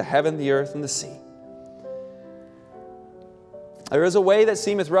made the heaven, the earth, and the sea. There is a way that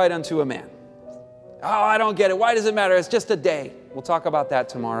seemeth right unto a man. Oh, I don't get it. Why does it matter? It's just a day. We'll talk about that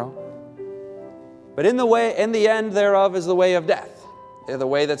tomorrow. But in the end thereof is the way of death. The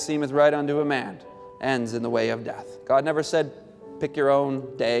way that seemeth right unto a man ends in the way of death. God never said, pick your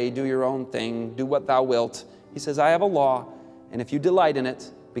own day, do your own thing, do what thou wilt. He says, I have a law, and if you delight in it,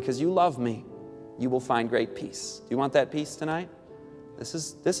 because you love me, you will find great peace. Do you want that peace tonight? This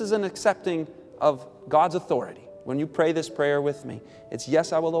is an accepting of God's authority. When you pray this prayer with me, it's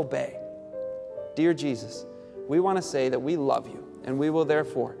yes, I will obey. Dear Jesus, we want to say that we love you, and we will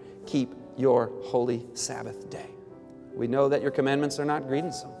therefore keep your holy Sabbath day. We know that your commandments are not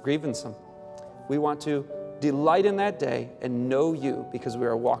grievous. We want to delight in that day and know you because we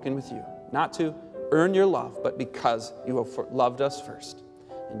are walking with you. Not to earn your love, but because you have loved us first.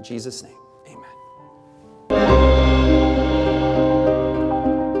 In Jesus' name.